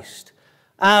antichrist.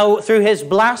 Through his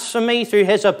blasphemy, through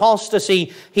his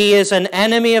apostasy, he is an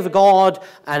enemy of God,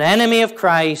 an enemy of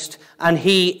Christ, and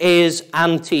he is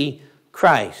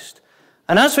antichrist.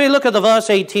 And as we look at the verse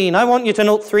 18, I want you to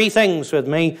note three things with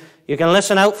me. You can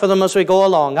listen out for them as we go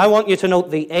along. I want you to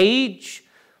note the age,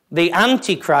 the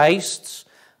antichrists,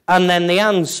 and then the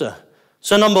answer.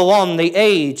 So number one, the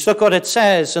age. Look what it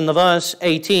says in the verse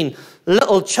 18.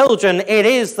 little children, it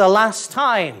is the last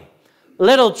time.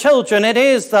 Little children, it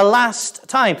is the last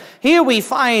time. Here we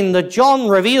find that John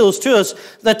reveals to us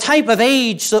the type of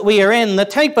age that we are in, the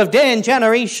type of day and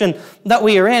generation that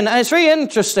we are in. And it's very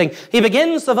interesting. He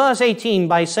begins the verse 18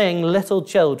 by saying, little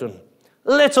children.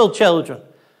 Little children.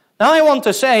 Now I want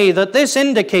to say that this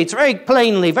indicates very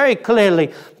plainly, very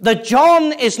clearly, that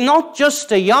John is not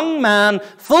just a young man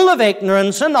full of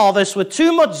ignorance, a novice with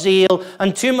too much zeal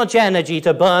and too much energy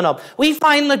to burn up. We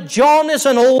find that John is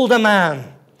an older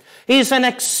man. He's an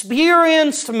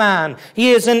experienced man. He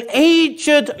is an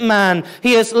aged man.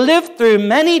 He has lived through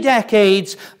many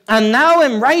decades, and now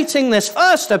in writing this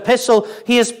first epistle,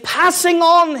 he is passing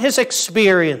on his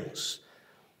experience.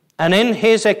 And in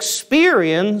his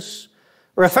experience,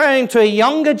 referring to a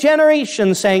younger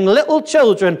generation, saying, little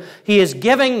children, he is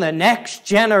giving the next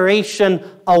generation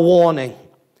a warning.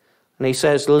 And he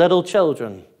says, little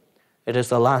children, it is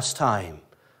the last time.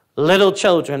 Little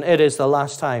children, it is the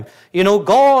last time. You know,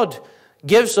 God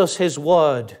gives us his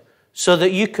word so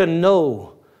that you can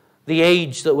know the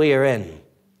age that we are in.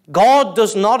 God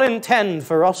does not intend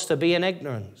for us to be in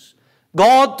ignorance.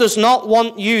 God does not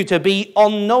want you to be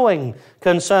unknowing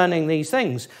concerning these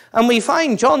things. And we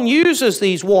find John uses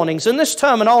these warnings in this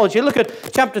terminology. Look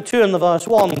at chapter 2 and the verse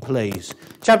 1, please.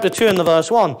 Chapter 2 and the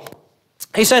verse 1.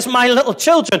 He says, my little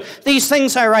children, these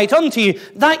things I write unto you,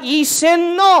 that ye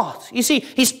sin not. You see,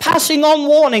 he's passing on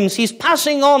warnings. He's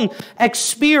passing on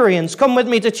experience. Come with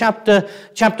me to chapter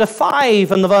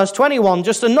 5 and the verse 21.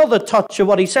 Just another touch of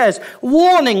what he says.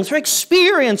 Warnings for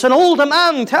experience. An older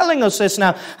man telling us this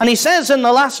now. And he says in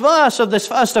the last verse of this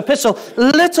first epistle,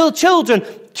 little children,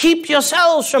 keep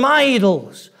yourselves from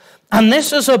idols. And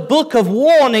this is a book of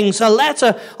warnings, a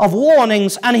letter of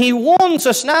warnings. And he warns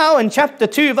us now in chapter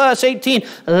 2, verse 18,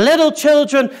 little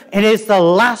children, it is the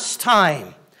last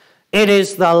time. It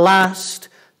is the last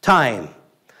time.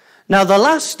 Now, the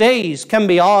last days can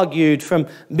be argued from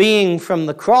being from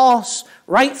the cross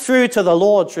right through to the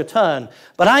Lord's return.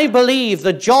 But I believe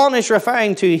that John is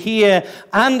referring to here,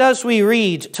 and as we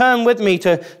read, turn with me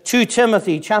to 2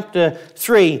 Timothy chapter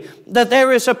 3, that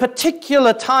there is a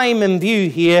particular time in view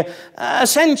here,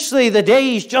 essentially the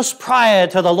days just prior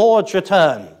to the Lord's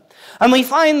return. And we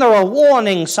find there are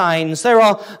warning signs. There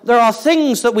are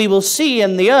things that we will see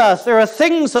in the earth. There are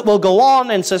things that will go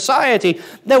on in society.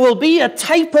 There will be a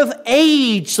type of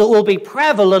age that will be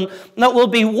prevalent, that will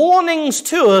be warnings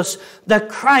to us that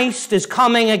Christ is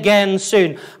coming again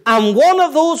soon. And one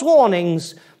of those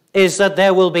warnings is that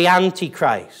there will be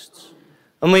antichrists.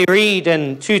 And we read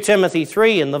in 2 Timothy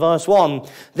 3 in the verse 1,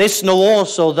 this know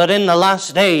also that in the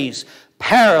last days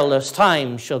perilous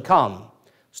times shall come.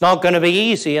 It's not going to be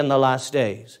easy in the last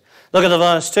days. Look at the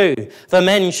verse 2. For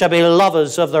men shall be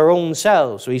lovers of their own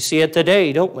selves. We see it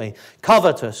today, don't we?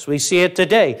 Covetous. We see it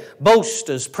today.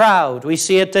 Boasters. Proud. We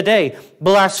see it today.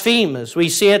 Blasphemers. We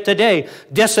see it today.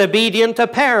 Disobedient to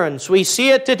parents. We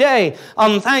see it today.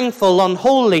 Unthankful,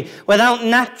 unholy, without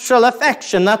natural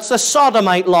affection. That's the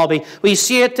sodomite lobby. We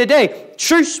see it today.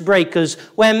 Truce breakers,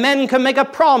 where men can make a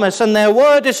promise and their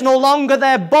word is no longer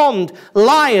their bond.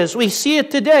 Liars. We see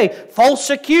it today. False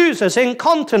accusers.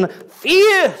 Incontinent.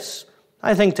 Fierce.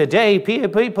 I think today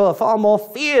people are far more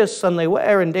fierce than they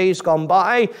were in days gone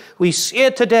by. We see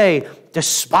it today.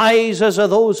 Despisers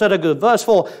of those that are good. Verse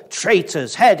 4,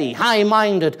 traitors, heady,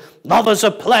 high-minded, lovers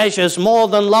of pleasures more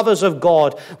than lovers of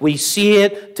God. We see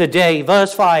it today.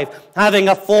 Verse 5, having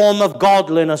a form of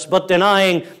godliness but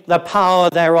denying the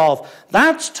power thereof.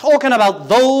 That's talking about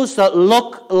those that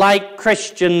look like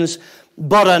Christians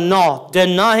but are not,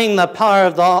 denying the power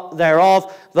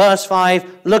thereof. Verse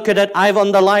 5, look at it. I've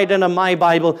underlined it in my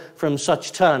Bible. From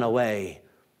such turn away.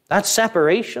 That's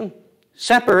separation.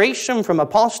 Separation from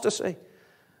apostasy.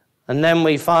 And then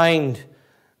we find,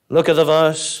 look at the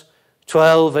verse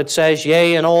 12. It says,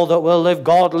 yea, and all that will live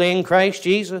godly in Christ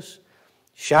Jesus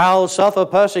shall suffer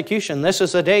persecution. This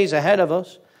is the days ahead of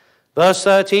us. Verse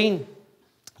 13,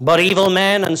 but evil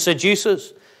men and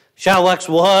seducers shall wax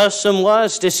worse and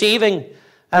worse, deceiving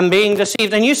and being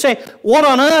deceived. And you say, what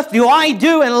on earth do I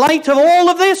do in light of all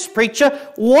of this, preacher?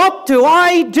 What do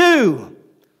I do?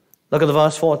 Look at the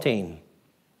verse 14.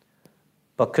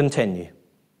 But continue.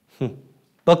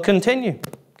 But continue.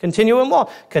 Continue in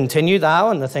what? Continue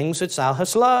thou in the things which thou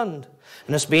hast learned,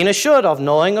 and hast been assured of,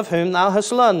 knowing of whom thou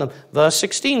hast learned them. Verse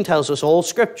 16 tells us all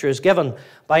Scripture is given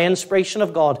by inspiration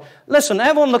of God. Listen,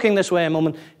 everyone looking this way a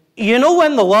moment. You know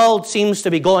when the world seems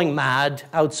to be going mad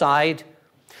outside?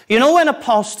 You know when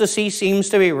apostasy seems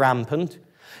to be rampant?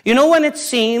 You know, when it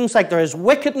seems like there is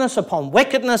wickedness upon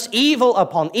wickedness, evil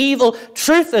upon evil,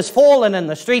 truth is fallen in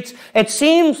the streets, it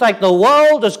seems like the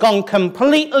world has gone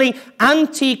completely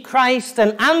anti-Christ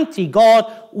and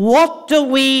anti-God. What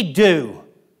do?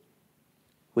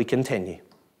 We continue.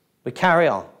 We carry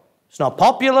on. It's not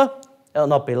popular. It'll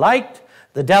not be liked.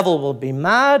 The devil will be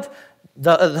mad.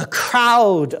 The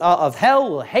crowd of hell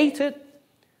will hate it.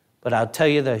 But I'll tell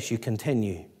you this, you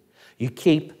continue. You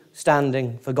keep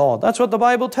standing for God. That's what the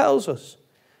Bible tells us.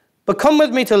 But come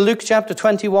with me to Luke chapter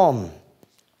 21.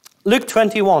 Luke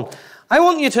 21. I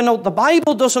want you to note the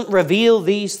Bible doesn't reveal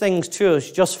these things to us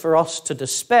just for us to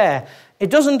despair. It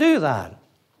doesn't do that.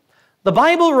 The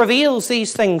Bible reveals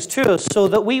these things to us so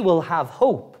that we will have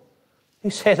hope.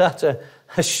 You say that's a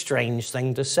strange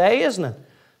thing to say, isn't it?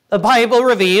 The Bible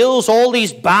reveals all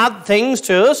these bad things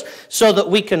to us so that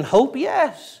we can hope.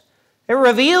 Yes. It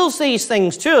reveals these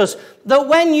things to us that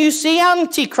when you see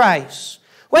Antichrist,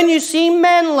 when you see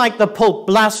men like the Pope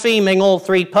blaspheming all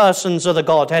three persons of the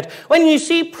Godhead, when you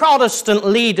see Protestant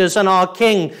leaders and our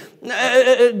King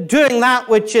doing that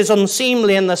which is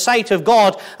unseemly in the sight of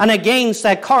God and against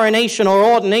their coronation or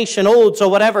ordination oaths or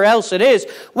whatever else it is,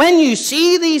 when you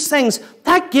see these things,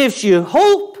 that gives you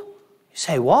hope. You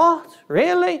say, what?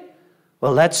 Really?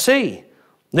 Well, let's see.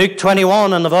 Luke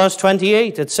 21 and the verse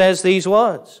 28, it says these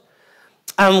words.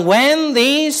 And when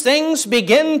these things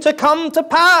begin to come to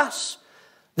pass,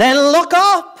 then look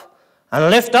up and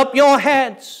lift up your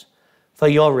heads, for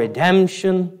your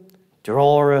redemption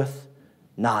draweth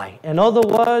nigh. In other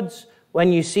words,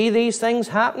 when you see these things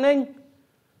happening,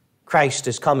 Christ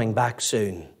is coming back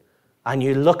soon. And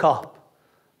you look up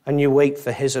and you wait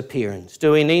for his appearance.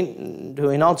 Do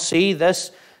we not see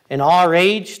this in our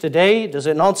age today? Does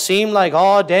it not seem like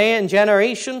our day and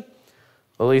generation?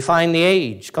 Well, we find the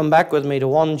age. Come back with me to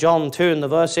 1 John 2 and the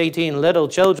verse 18. Little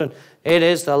children, it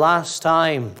is the last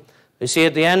time. We see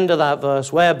at the end of that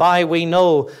verse, whereby we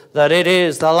know that it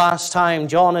is the last time.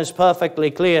 John is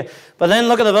perfectly clear. But then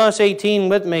look at the verse 18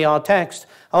 with me, our text.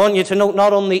 I want you to note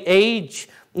not only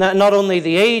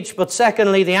the age, but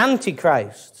secondly, the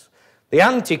Antichrist. The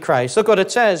Antichrist. Look what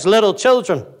it says. Little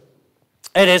children,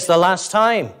 it is the last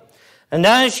time. And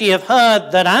as ye have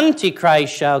heard that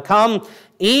Antichrist shall come,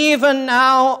 even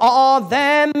now are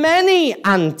there many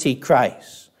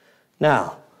antichrists.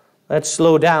 Now, let's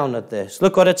slow down at this.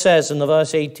 Look what it says in the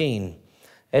verse 18.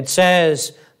 It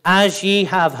says, as ye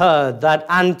have heard that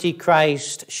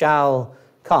Antichrist shall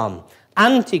come.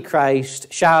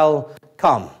 Antichrist shall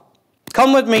come.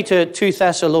 Come with me to 2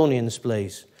 Thessalonians,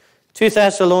 please. 2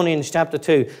 Thessalonians chapter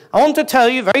 2. I want to tell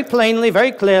you very plainly,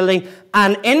 very clearly,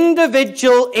 an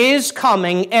individual is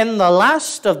coming in the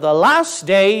last of the last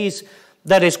days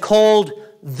that is called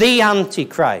the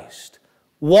Antichrist.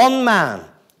 One man,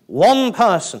 one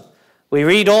person. We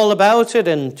read all about it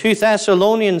in 2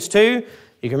 Thessalonians 2.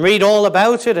 You can read all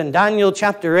about it in Daniel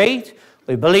chapter 8.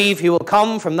 We believe he will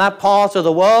come from that part of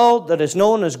the world that is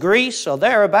known as Greece or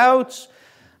thereabouts.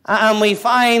 And we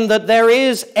find that there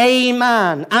is a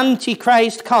man,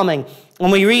 Antichrist, coming.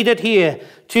 And we read it here,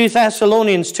 2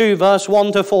 Thessalonians 2, verse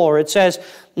 1 to 4. It says,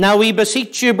 now we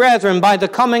beseech you, brethren, by the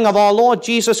coming of our Lord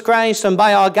Jesus Christ and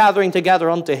by our gathering together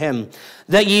unto him,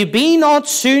 that ye be not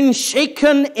soon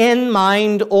shaken in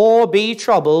mind or be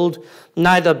troubled,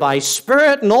 neither by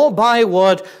spirit, nor by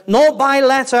word, nor by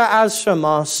letter as from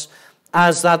us,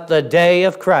 as that the day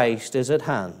of Christ is at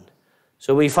hand.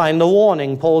 So we find the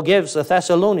warning Paul gives the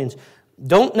Thessalonians.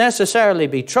 Don't necessarily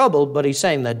be troubled, but he's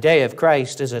saying the day of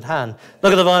Christ is at hand.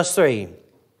 Look at the verse 3.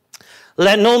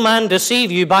 Let no man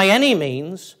deceive you by any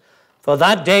means, for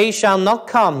that day shall not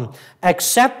come,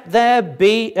 except there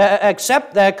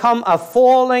come a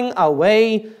falling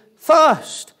away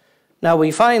first. Now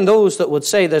we find those that would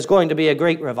say there's going to be a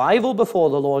great revival before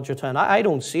the Lord's return. I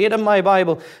don't see it in my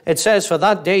Bible. It says, for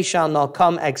that day shall not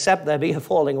come, except there be a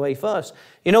falling away first.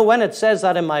 You know, when it says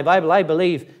that in my Bible, I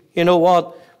believe, you know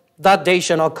what, that day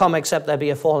shall not come except there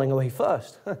be a falling away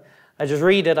first. I just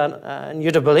read it and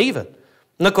you're to believe it.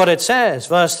 Look what it says,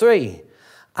 verse 3.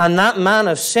 And that man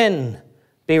of sin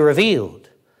be revealed,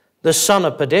 the son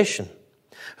of perdition,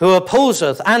 who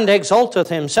opposeth and exalteth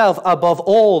himself above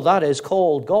all that is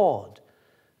called God.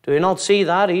 Do you not see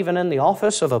that even in the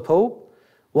office of a pope?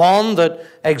 One that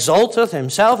exalteth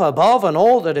himself above and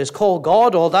all that is called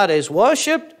God or that is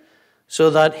worshipped, so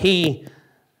that he,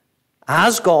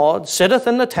 as God, sitteth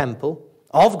in the temple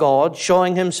of God,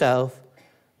 showing himself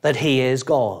that he is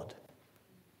God.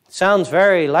 Sounds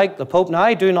very like the Pope. Now,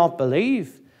 I do not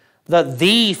believe that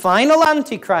the final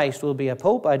Antichrist will be a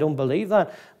Pope. I don't believe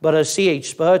that. But as C.H.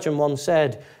 Spurgeon once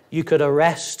said, you could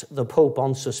arrest the Pope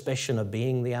on suspicion of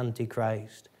being the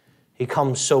Antichrist. he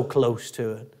comes so close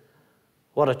to it.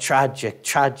 What a tragic,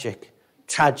 tragic,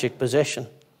 tragic position.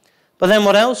 But then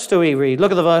what else do we read?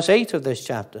 Look at the verse 8 of this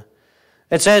chapter.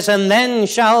 It says, and then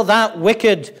shall that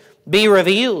wicked be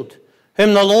revealed,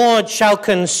 whom the Lord shall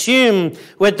consume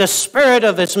with the spirit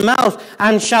of his mouth,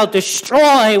 and shall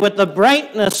destroy with the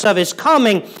brightness of his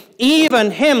coming, even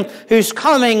him whose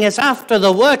coming is after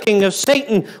the working of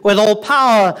Satan with all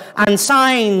power and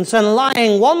signs and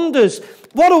lying wonders.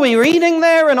 What are we reading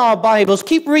there in our Bibles?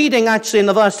 Keep reading actually in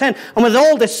the verse 10. And with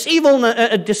all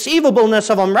deceivableness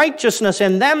of unrighteousness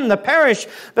in them that perish,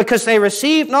 because they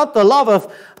receive not the love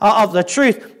of the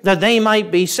truth, that they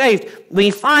might be saved. We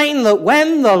find that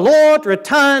when the Lord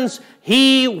returns,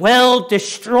 he will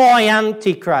destroy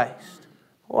Antichrist.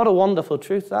 What a wonderful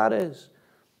truth that is.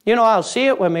 You know, I'll see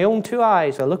it with my own two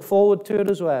eyes. I look forward to it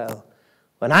as well.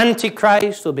 When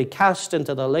Antichrist will be cast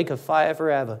into the lake of fire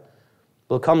forever.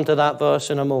 We'll come to that verse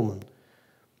in a moment.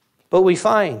 But we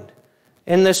find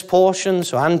in this portion,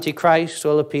 so Antichrist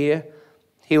will appear.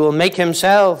 He will make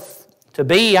himself to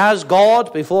be as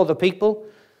God before the people.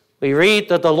 We read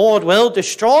that the Lord will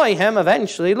destroy him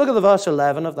eventually. Look at the verse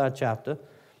 11 of that chapter.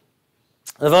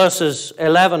 The verses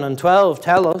 11 and 12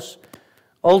 tell us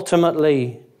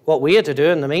ultimately what we are to do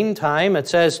in the meantime. It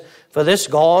says, for this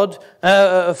cause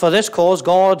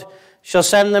God shall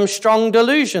send them strong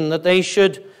delusion, that they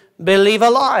should believe a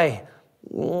lie,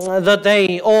 that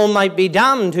they all might be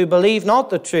damned who believe not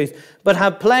the truth, but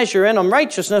have pleasure in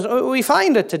unrighteousness. We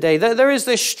find it today. There is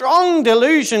this strong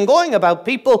delusion going about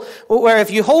people where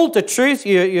if you hold the truth,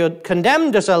 you're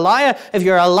condemned as a liar. If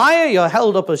you're a liar, you're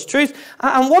held up as truth.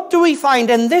 And what do we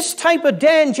find in this type of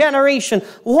day and generation?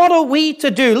 What are we to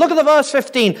do? Look at the verse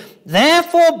 15.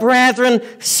 Therefore, brethren,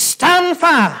 stand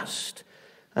fast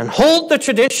and hold the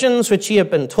traditions which ye have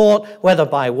been taught, whether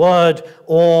by word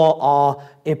or our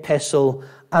epistle.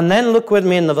 And then look with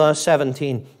me in the verse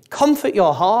 17. Comfort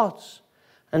your hearts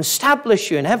and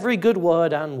establish you in every good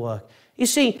word and work. You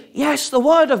see, yes, the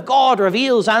word of God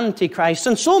reveals Antichrist,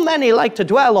 and so many like to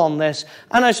dwell on this,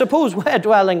 and I suppose we're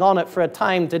dwelling on it for a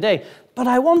time today. But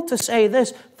I want to say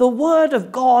this, the word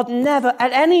of God never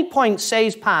at any point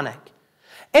says panic.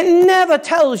 It never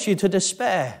tells you to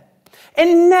despair. It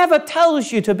never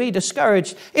tells you to be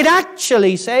discouraged. It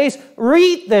actually says,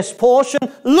 read this portion,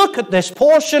 look at this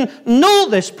portion, know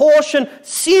this portion,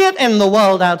 see it in the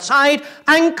world outside,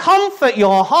 and comfort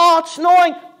your hearts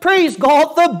knowing, praise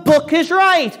God, the book is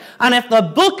right. And if the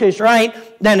book is right,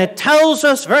 then it tells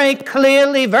us very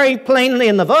clearly, very plainly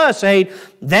in the verse 8,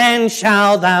 then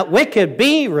shall that wicked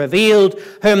be revealed,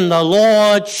 whom the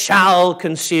Lord shall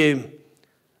consume.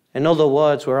 In other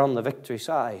words, we're on the victory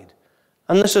side.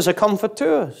 And this is a comfort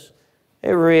to us. It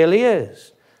really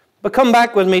is. But come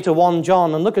back with me to 1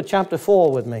 John and look at chapter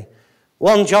 4 with me.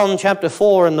 1 John chapter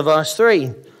 4 and the verse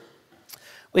 3.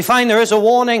 We find there is a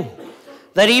warning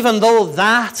that even though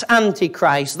that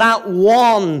Antichrist, that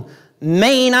one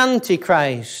main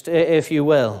Antichrist, if you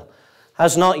will,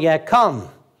 has not yet come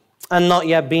and not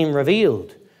yet been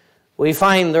revealed, we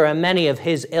find there are many of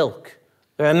his ilk.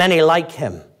 There are many like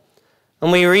him.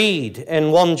 And we read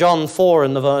in 1 John 4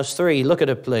 in the verse 3, look at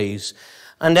it please.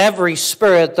 And every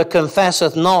spirit that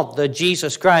confesseth not that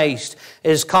Jesus Christ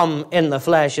is come in the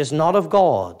flesh is not of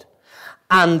God.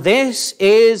 And this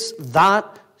is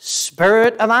that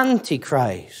spirit of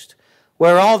Antichrist,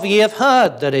 whereof ye have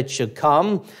heard that it should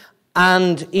come,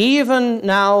 and even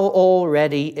now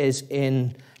already is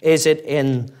it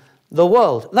in the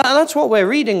world. That's what we're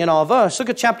reading in our verse. Look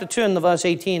at chapter 2 and the verse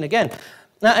 18 again.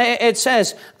 Now, it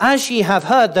says, as ye have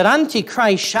heard that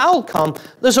Antichrist shall come,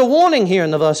 there's a warning here in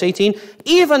the verse 18,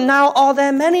 even now are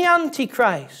there many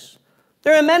Antichrists.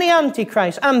 There are many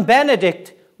Antichrists, and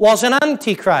Benedict was an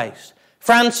Antichrist.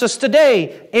 Francis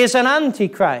today is an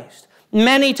Antichrist.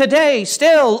 Many today,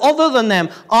 still, other than them,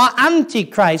 are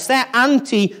Antichrist. They're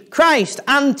anti-Christ,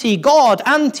 anti-God,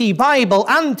 anti-Bible,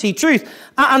 anti-truth.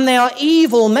 And they are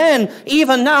evil men.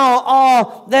 Even now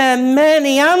are there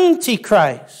many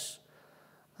Antichrists.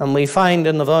 And we find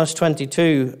in the verse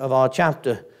 22 of our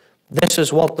chapter, this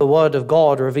is what the word of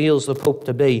God reveals the Pope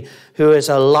to be, who is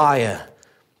a liar.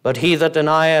 But he that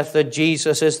denieth that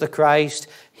Jesus is the Christ,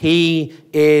 he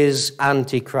is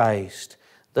Antichrist,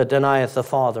 that denieth the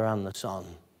Father and the Son.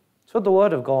 That's what the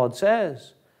word of God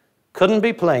says. Couldn't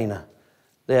be plainer.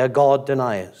 They are God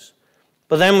deniers.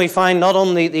 But then we find not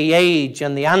only the age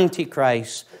and the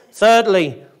Antichrist,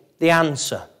 thirdly, the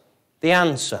answer. The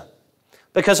answer.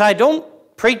 Because I don't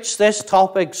preach this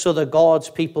topic so that God's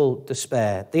people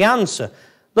despair. The answer.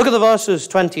 Look at the verses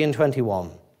 20 and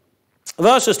 21.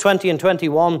 Verses 20 and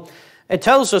 21, it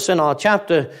tells us in our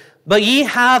chapter, but ye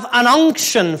have an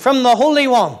unction from the Holy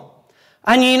One,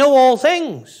 and ye know all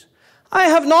things. I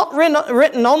have not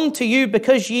written unto you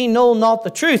because ye know not the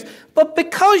truth, but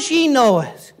because ye know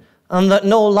it, and that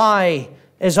no lie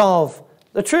is of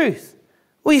the truth.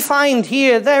 We find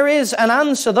here there is an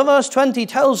answer. The verse 20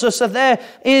 tells us that there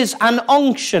is an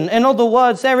unction. In other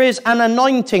words, there is an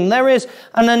anointing. There is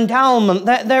an endowment.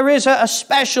 There is a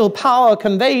special power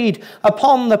conveyed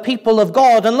upon the people of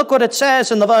God. And look what it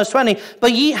says in the verse 20.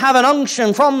 But ye have an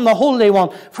unction from the Holy One,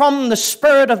 from the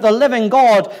Spirit of the living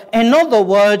God. In other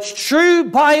words, true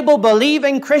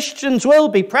Bible-believing Christians will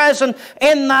be present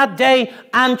in that day,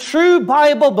 and true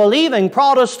Bible-believing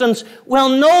Protestants will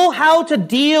know how to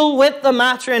deal with the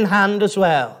matter in hand as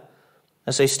well,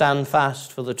 as they stand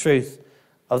fast for the truth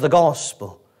of the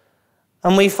gospel.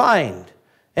 And we find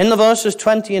in the verses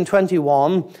 20 and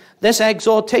 21 this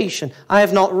exhortation: I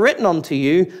have not written unto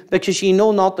you because ye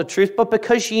know not the truth, but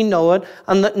because ye know it,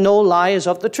 and that no lie is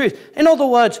of the truth. In other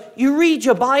words, you read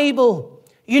your Bible.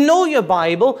 You know your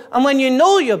Bible, and when you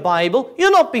know your Bible,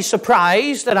 you'll not be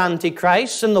surprised at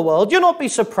antichrists in the world. You'll not be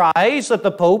surprised that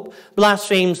the Pope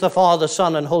blasphemes the Father,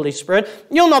 Son, and Holy Spirit.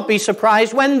 You'll not be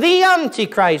surprised when the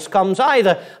Antichrist comes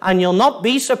either. And you'll not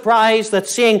be surprised that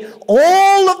seeing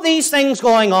all of these things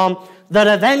going on, that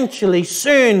eventually,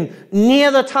 soon,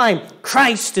 near the time,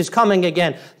 Christ is coming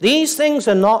again. These things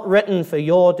are not written for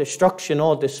your destruction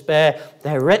or despair.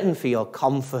 They're written for your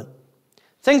comfort.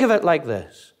 Think of it like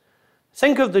this.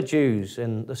 Think of the Jews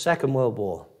in the Second World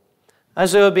War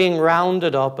as they were being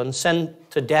rounded up and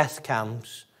sent to death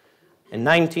camps in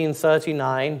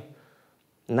 1939,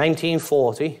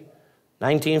 1940,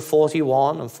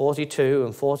 1941 and 42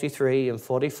 and 43 and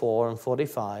 44 and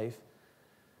 45.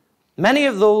 Many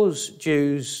of those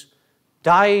Jews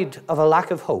died of a lack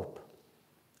of hope,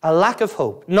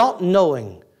 not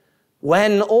knowing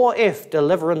when or if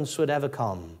deliverance would ever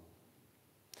come.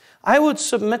 I would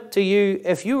submit to you,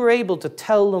 if you were able to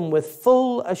tell them with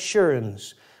full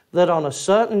assurance that on a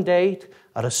certain date,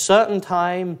 at a certain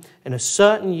time, in a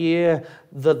certain year,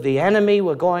 that the enemy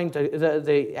were going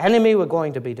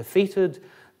to be defeated,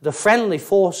 the friendly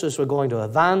forces were going to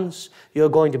advance, you're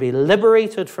going to be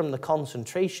liberated from the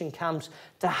concentration camps,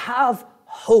 to have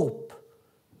hope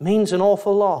means an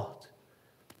awful lot.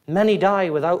 Many die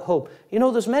without hope. You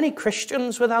know, there's many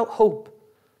Christians without hope.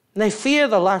 And they fear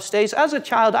the last days. As a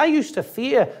child, I used to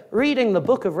fear reading the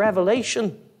book of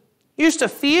Revelation. I used to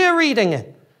fear reading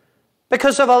it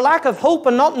because of a lack of hope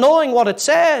and not knowing what it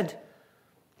said.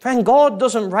 Friend, God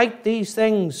doesn't write these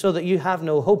things so that you have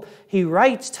no hope. He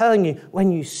writes telling you,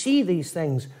 when you see these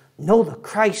things, know that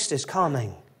Christ is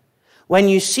coming. When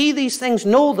you see these things,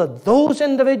 know that those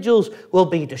individuals will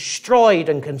be destroyed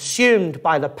and consumed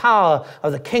by the power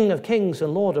of the King of Kings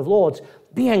and Lord of Lords.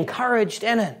 Be encouraged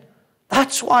in it.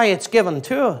 That's why it's given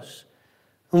to us.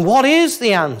 And what is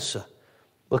the answer?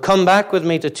 Well, come back with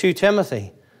me to 2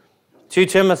 Timothy. 2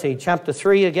 Timothy chapter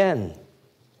 3 again.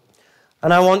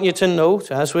 And I want you to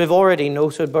note, as we've already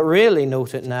noted, but really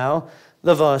note it now,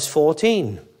 the verse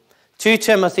 14. 2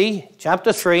 Timothy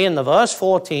chapter 3 and the verse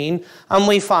 14, and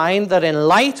we find that in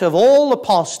light of all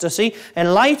apostasy,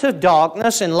 in light of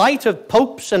darkness, in light of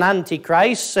popes and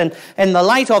antichrists, and in the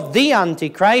light of the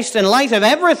Antichrist, in light of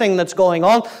everything that's going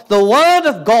on, the Word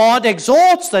of God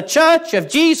exhorts the Church of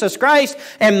Jesus Christ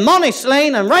in Monash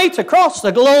Lane and right across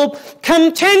the globe,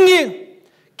 continue,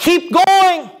 keep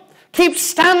going. Keep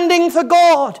standing for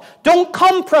God. Don't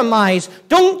compromise.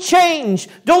 Don't change.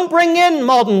 Don't bring in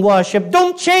modern worship.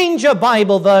 Don't change your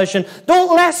Bible version.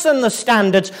 Don't lessen the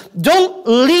standards. Don't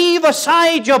leave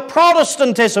aside your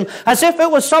Protestantism as if it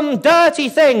was some dirty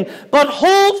thing. But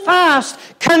hold fast.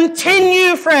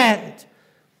 Continue, friend.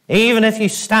 Even if you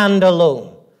stand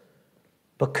alone.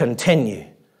 But continue.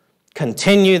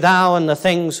 Continue thou in the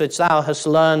things which thou hast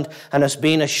learned and hast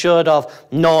been assured of,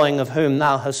 knowing of whom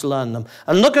thou hast learned them.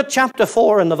 And look at chapter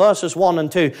 4 in the verses 1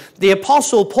 and 2. The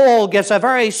Apostle Paul gives a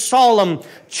very solemn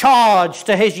charge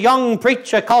to his young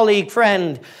preacher colleague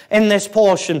friend in this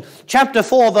portion. Chapter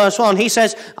 4 verse 1, he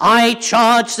says, I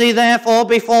charge thee therefore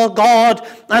before God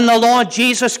and the Lord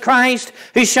Jesus Christ,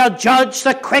 who shall judge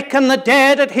the quick and the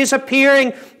dead at his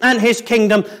appearing and his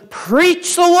kingdom.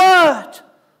 Preach the word.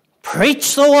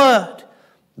 Preach the word.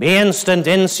 Be instant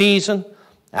in season,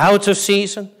 out of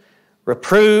season.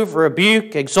 Reprove,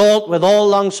 rebuke, exhort with all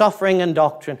long-suffering and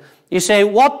doctrine. You say,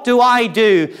 what do I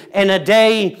do in a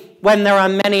day when there are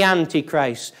many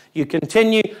antichrists? You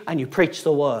continue and you preach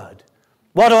the word.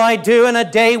 What do I do in a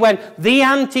day when the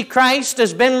Antichrist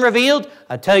has been revealed?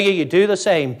 I tell you, you do the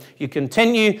same. You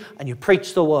continue and you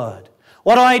preach the word.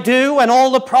 What do I do when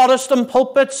all the Protestant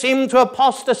pulpits seem to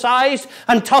apostatize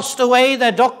and tossed away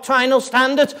their doctrinal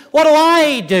standards? What do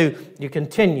I do? You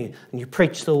continue and you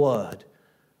preach the word.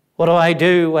 What do I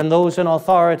do when those in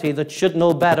authority that should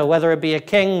know better, whether it be a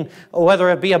king or whether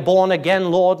it be a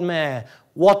born-again Lord Mayor,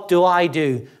 what do I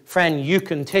do? Friend, you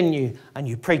continue and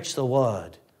you preach the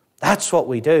word. That's what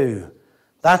we do.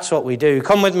 That's what we do.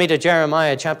 Come with me to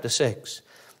Jeremiah chapter 6.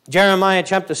 Jeremiah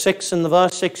chapter 6 and the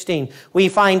verse 16. We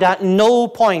find at no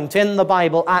point in the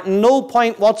Bible, at no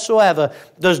point whatsoever,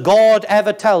 does God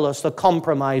ever tell us that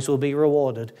compromise will be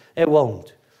rewarded. It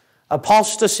won't.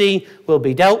 Apostasy will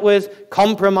be dealt with.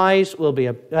 Compromise will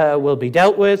be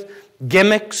dealt with.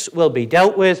 Gimmicks will be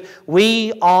dealt with.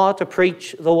 We are to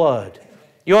preach the word.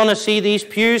 You want to see these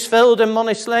pews filled in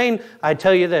Monash Lane? I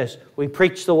tell you this, we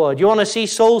preach the word. You want to see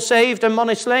souls saved in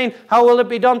Monash Lane? How will it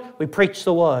be done? We preach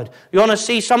the word. You want to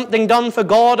see something done for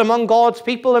God among God's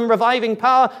people in reviving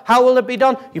power? How will it be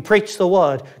done? You preach the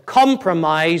word.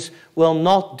 Compromise will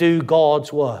not do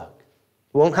God's work.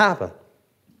 It won't happen.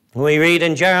 We read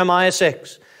in Jeremiah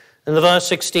 6, in the verse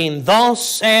 16, thus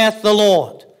saith the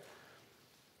Lord.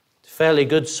 It's a fairly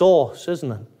good source,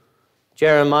 isn't it?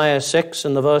 Jeremiah 6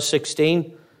 and the verse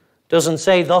 16 doesn't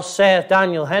say, thus saith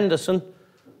Daniel Henderson.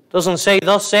 Doesn't say,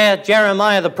 thus saith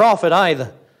Jeremiah the prophet either.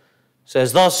 It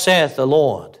says, thus saith the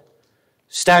Lord.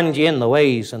 Stand ye in the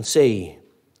ways and see,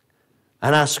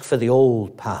 and ask for the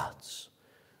old paths.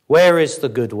 Where is the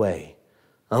good way?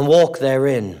 And walk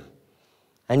therein,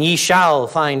 and ye shall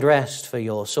find rest for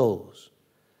your souls.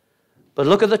 But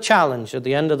look at the challenge at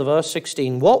the end of the verse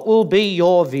 16. What will be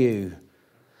your view?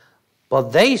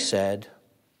 But they said,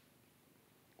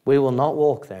 we will not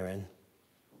walk therein.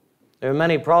 There are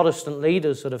many Protestant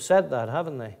leaders that have said that,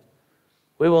 haven't they?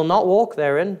 We will not walk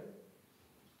therein.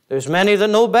 There's many that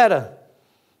know better.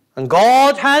 And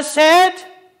God has said,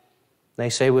 they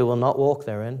say we will not walk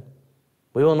therein.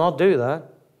 We will not do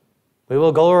that. We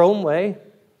will go our own way.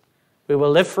 We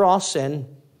will live for our sin.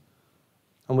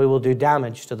 And we will do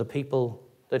damage to the people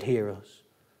that hear us.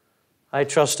 I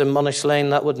trust in Monash Lane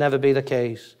that would never be the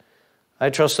case. I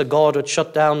trust that God would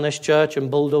shut down this church and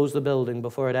bulldoze the building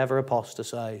before it ever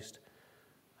apostatized.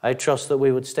 I trust that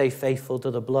we would stay faithful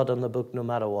to the blood on the book no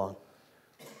matter what.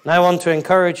 And I want to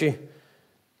encourage you,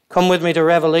 come with me to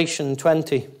Revelation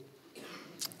 20.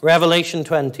 Revelation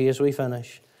 20 as we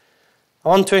finish. I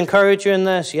want to encourage you in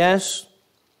this, yes.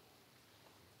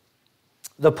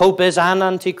 The Pope is an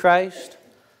Antichrist.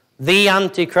 The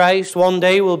Antichrist one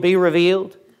day will be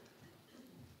revealed.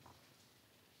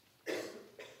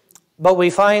 But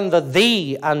we find that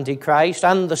the Antichrist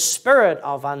and the spirit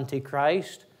of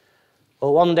Antichrist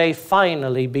will one day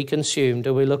finally be consumed,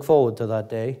 and we look forward to that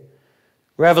day.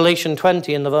 Revelation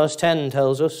 20 in the verse 10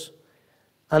 tells us,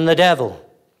 and the devil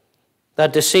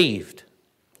that deceived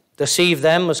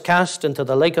them was cast into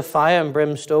the lake of fire and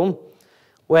brimstone,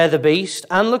 where the beast,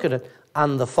 and look at it,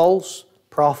 and the false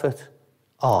prophet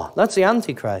are. That's the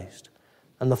Antichrist.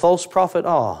 And the false prophet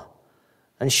are,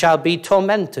 and shall be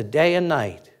tormented day and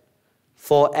night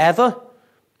forever.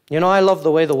 You know, I love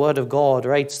the way the Word of God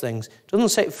writes things. It doesn't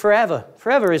say forever.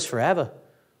 Forever is forever.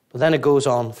 But then it goes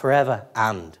on, forever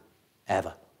and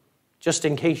ever. Just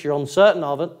in case you're uncertain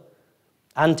of it,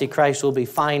 Antichrist will be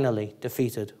finally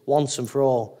defeated once and for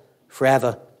all,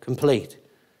 forever complete,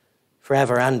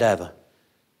 forever and ever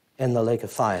in the lake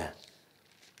of fire.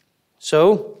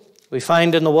 So, we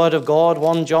find in the Word of God,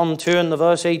 1 John 2 and the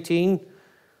verse 18,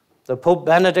 that Pope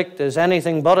Benedict is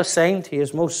anything but a saint. He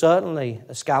is most certainly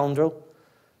a scoundrel.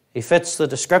 He fits the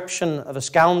description of a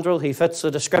scoundrel. He fits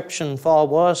the description, far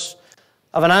worse,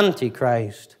 of an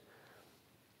Antichrist.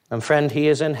 And friend, he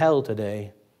is in hell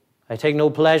today. I take no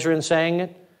pleasure in saying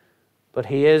it, but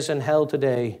he is in hell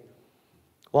today.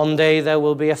 One day there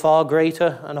will be a far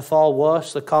greater and a far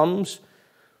worse that comes.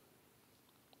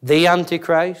 The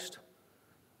Antichrist.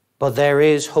 But there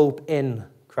is hope in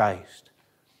Christ.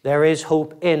 There is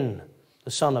hope in the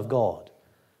Son of God.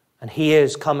 And he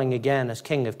is coming again as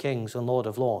King of Kings and Lord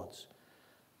of Lords.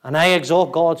 And I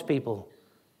exhort God's people,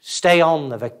 stay on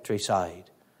the victory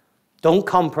side. Don't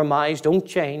compromise, don't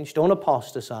change, don't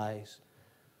apostatize.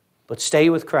 But stay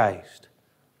with Christ,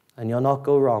 and you'll not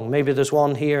go wrong. Maybe there's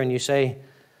one here and you say,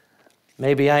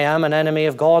 maybe I am an enemy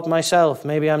of God myself.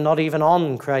 Maybe I'm not even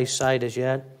on Christ's side as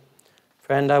yet.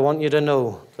 Friend, I want you to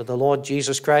know that the Lord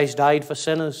Jesus Christ died for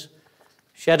sinners,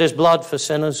 shed his blood for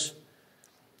sinners.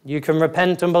 You can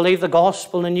repent and believe the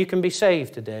gospel and you can be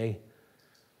saved today.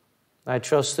 I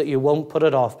trust that you won't put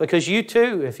it off, because you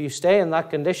too, if you stay in that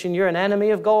condition, you're an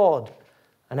enemy of God,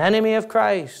 an enemy of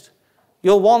Christ.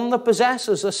 You're one that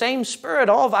possesses the same spirit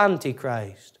of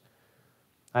Antichrist.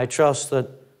 I trust that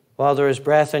while there is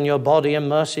breath in your body and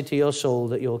mercy to your soul,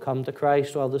 that you'll come to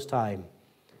Christ while there's time,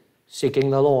 seeking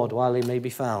the Lord while he may be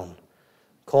found,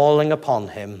 calling upon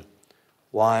him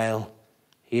while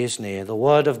he is near. The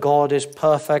word of God is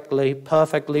perfectly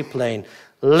plain.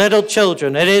 Little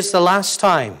children, it is the last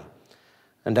time.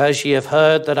 And as ye have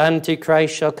heard that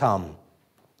Antichrist shall come,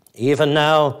 even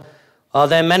now are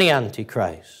there many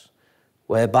Antichrists,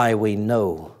 whereby we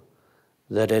know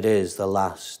that it is the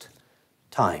last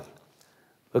time.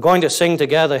 We're going to sing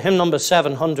together hymn number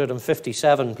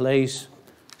 757, please.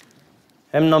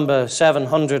 Hymn number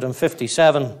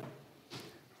 757,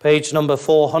 page number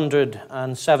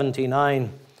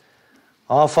 479.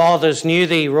 Our fathers knew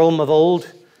thee, Rome of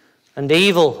old, and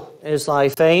evil is thy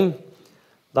fame.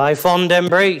 Thy fond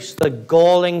embrace, the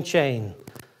galling chain,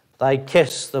 thy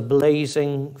kiss, the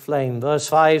blazing flame. Verse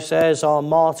 5 says, our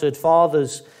martyred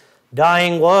fathers'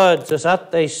 dying words, as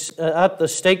at the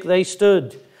stake they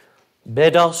stood,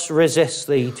 bid us resist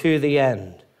thee to the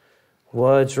end.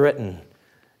 Words written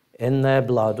in their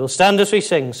blood. We'll stand as we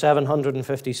sing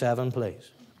 757,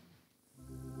 please.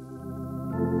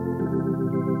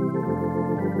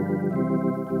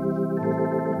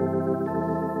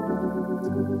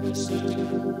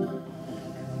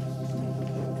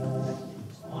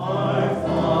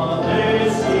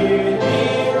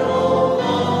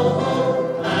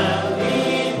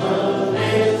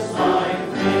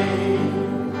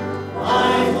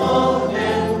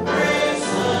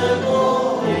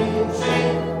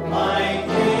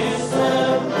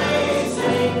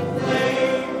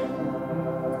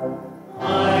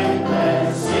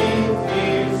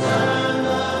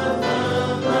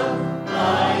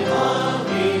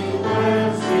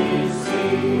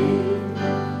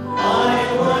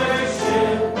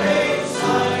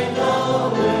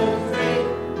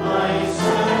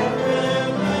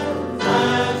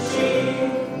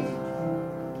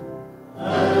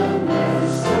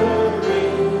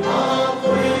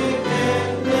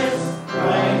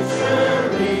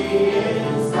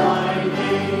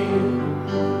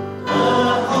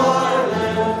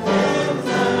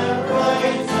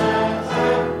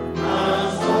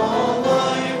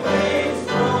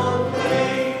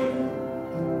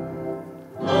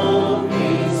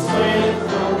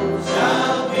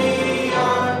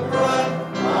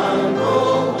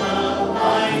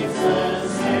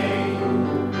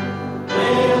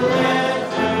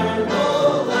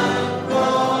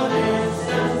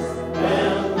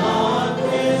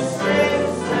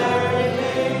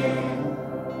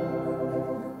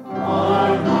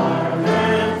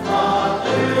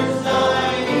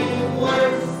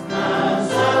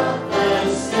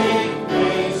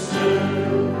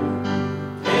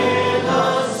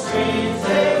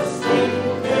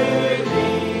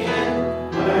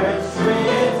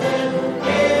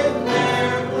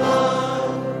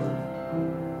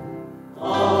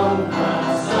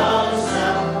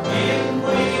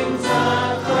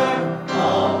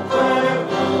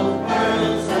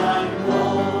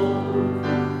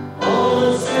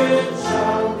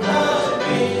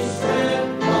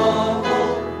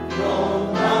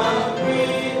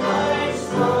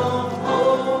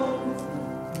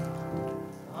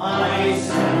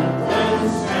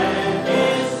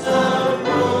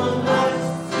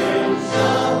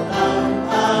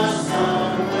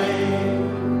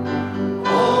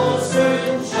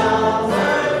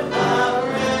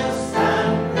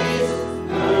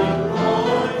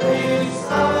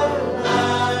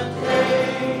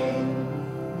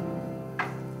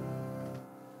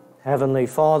 Heavenly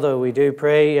Father, we do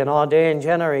pray in our day and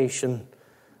generation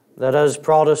that as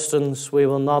Protestants we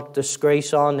will not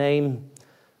disgrace our name.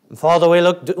 And Father, we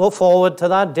look forward to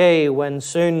that day when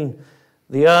soon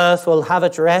the earth will have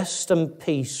its rest and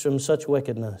peace from such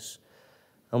wickedness.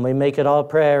 And we make it our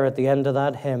prayer at the end of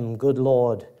that hymn, good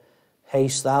Lord,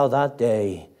 haste thou that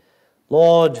day.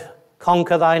 Lord,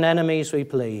 conquer thine enemies, we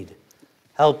plead.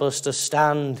 Help us to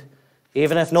stand,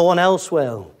 even if no one else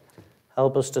will.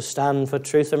 Help us to stand for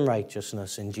truth and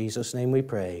righteousness. In Jesus' name we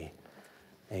pray.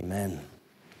 Amen.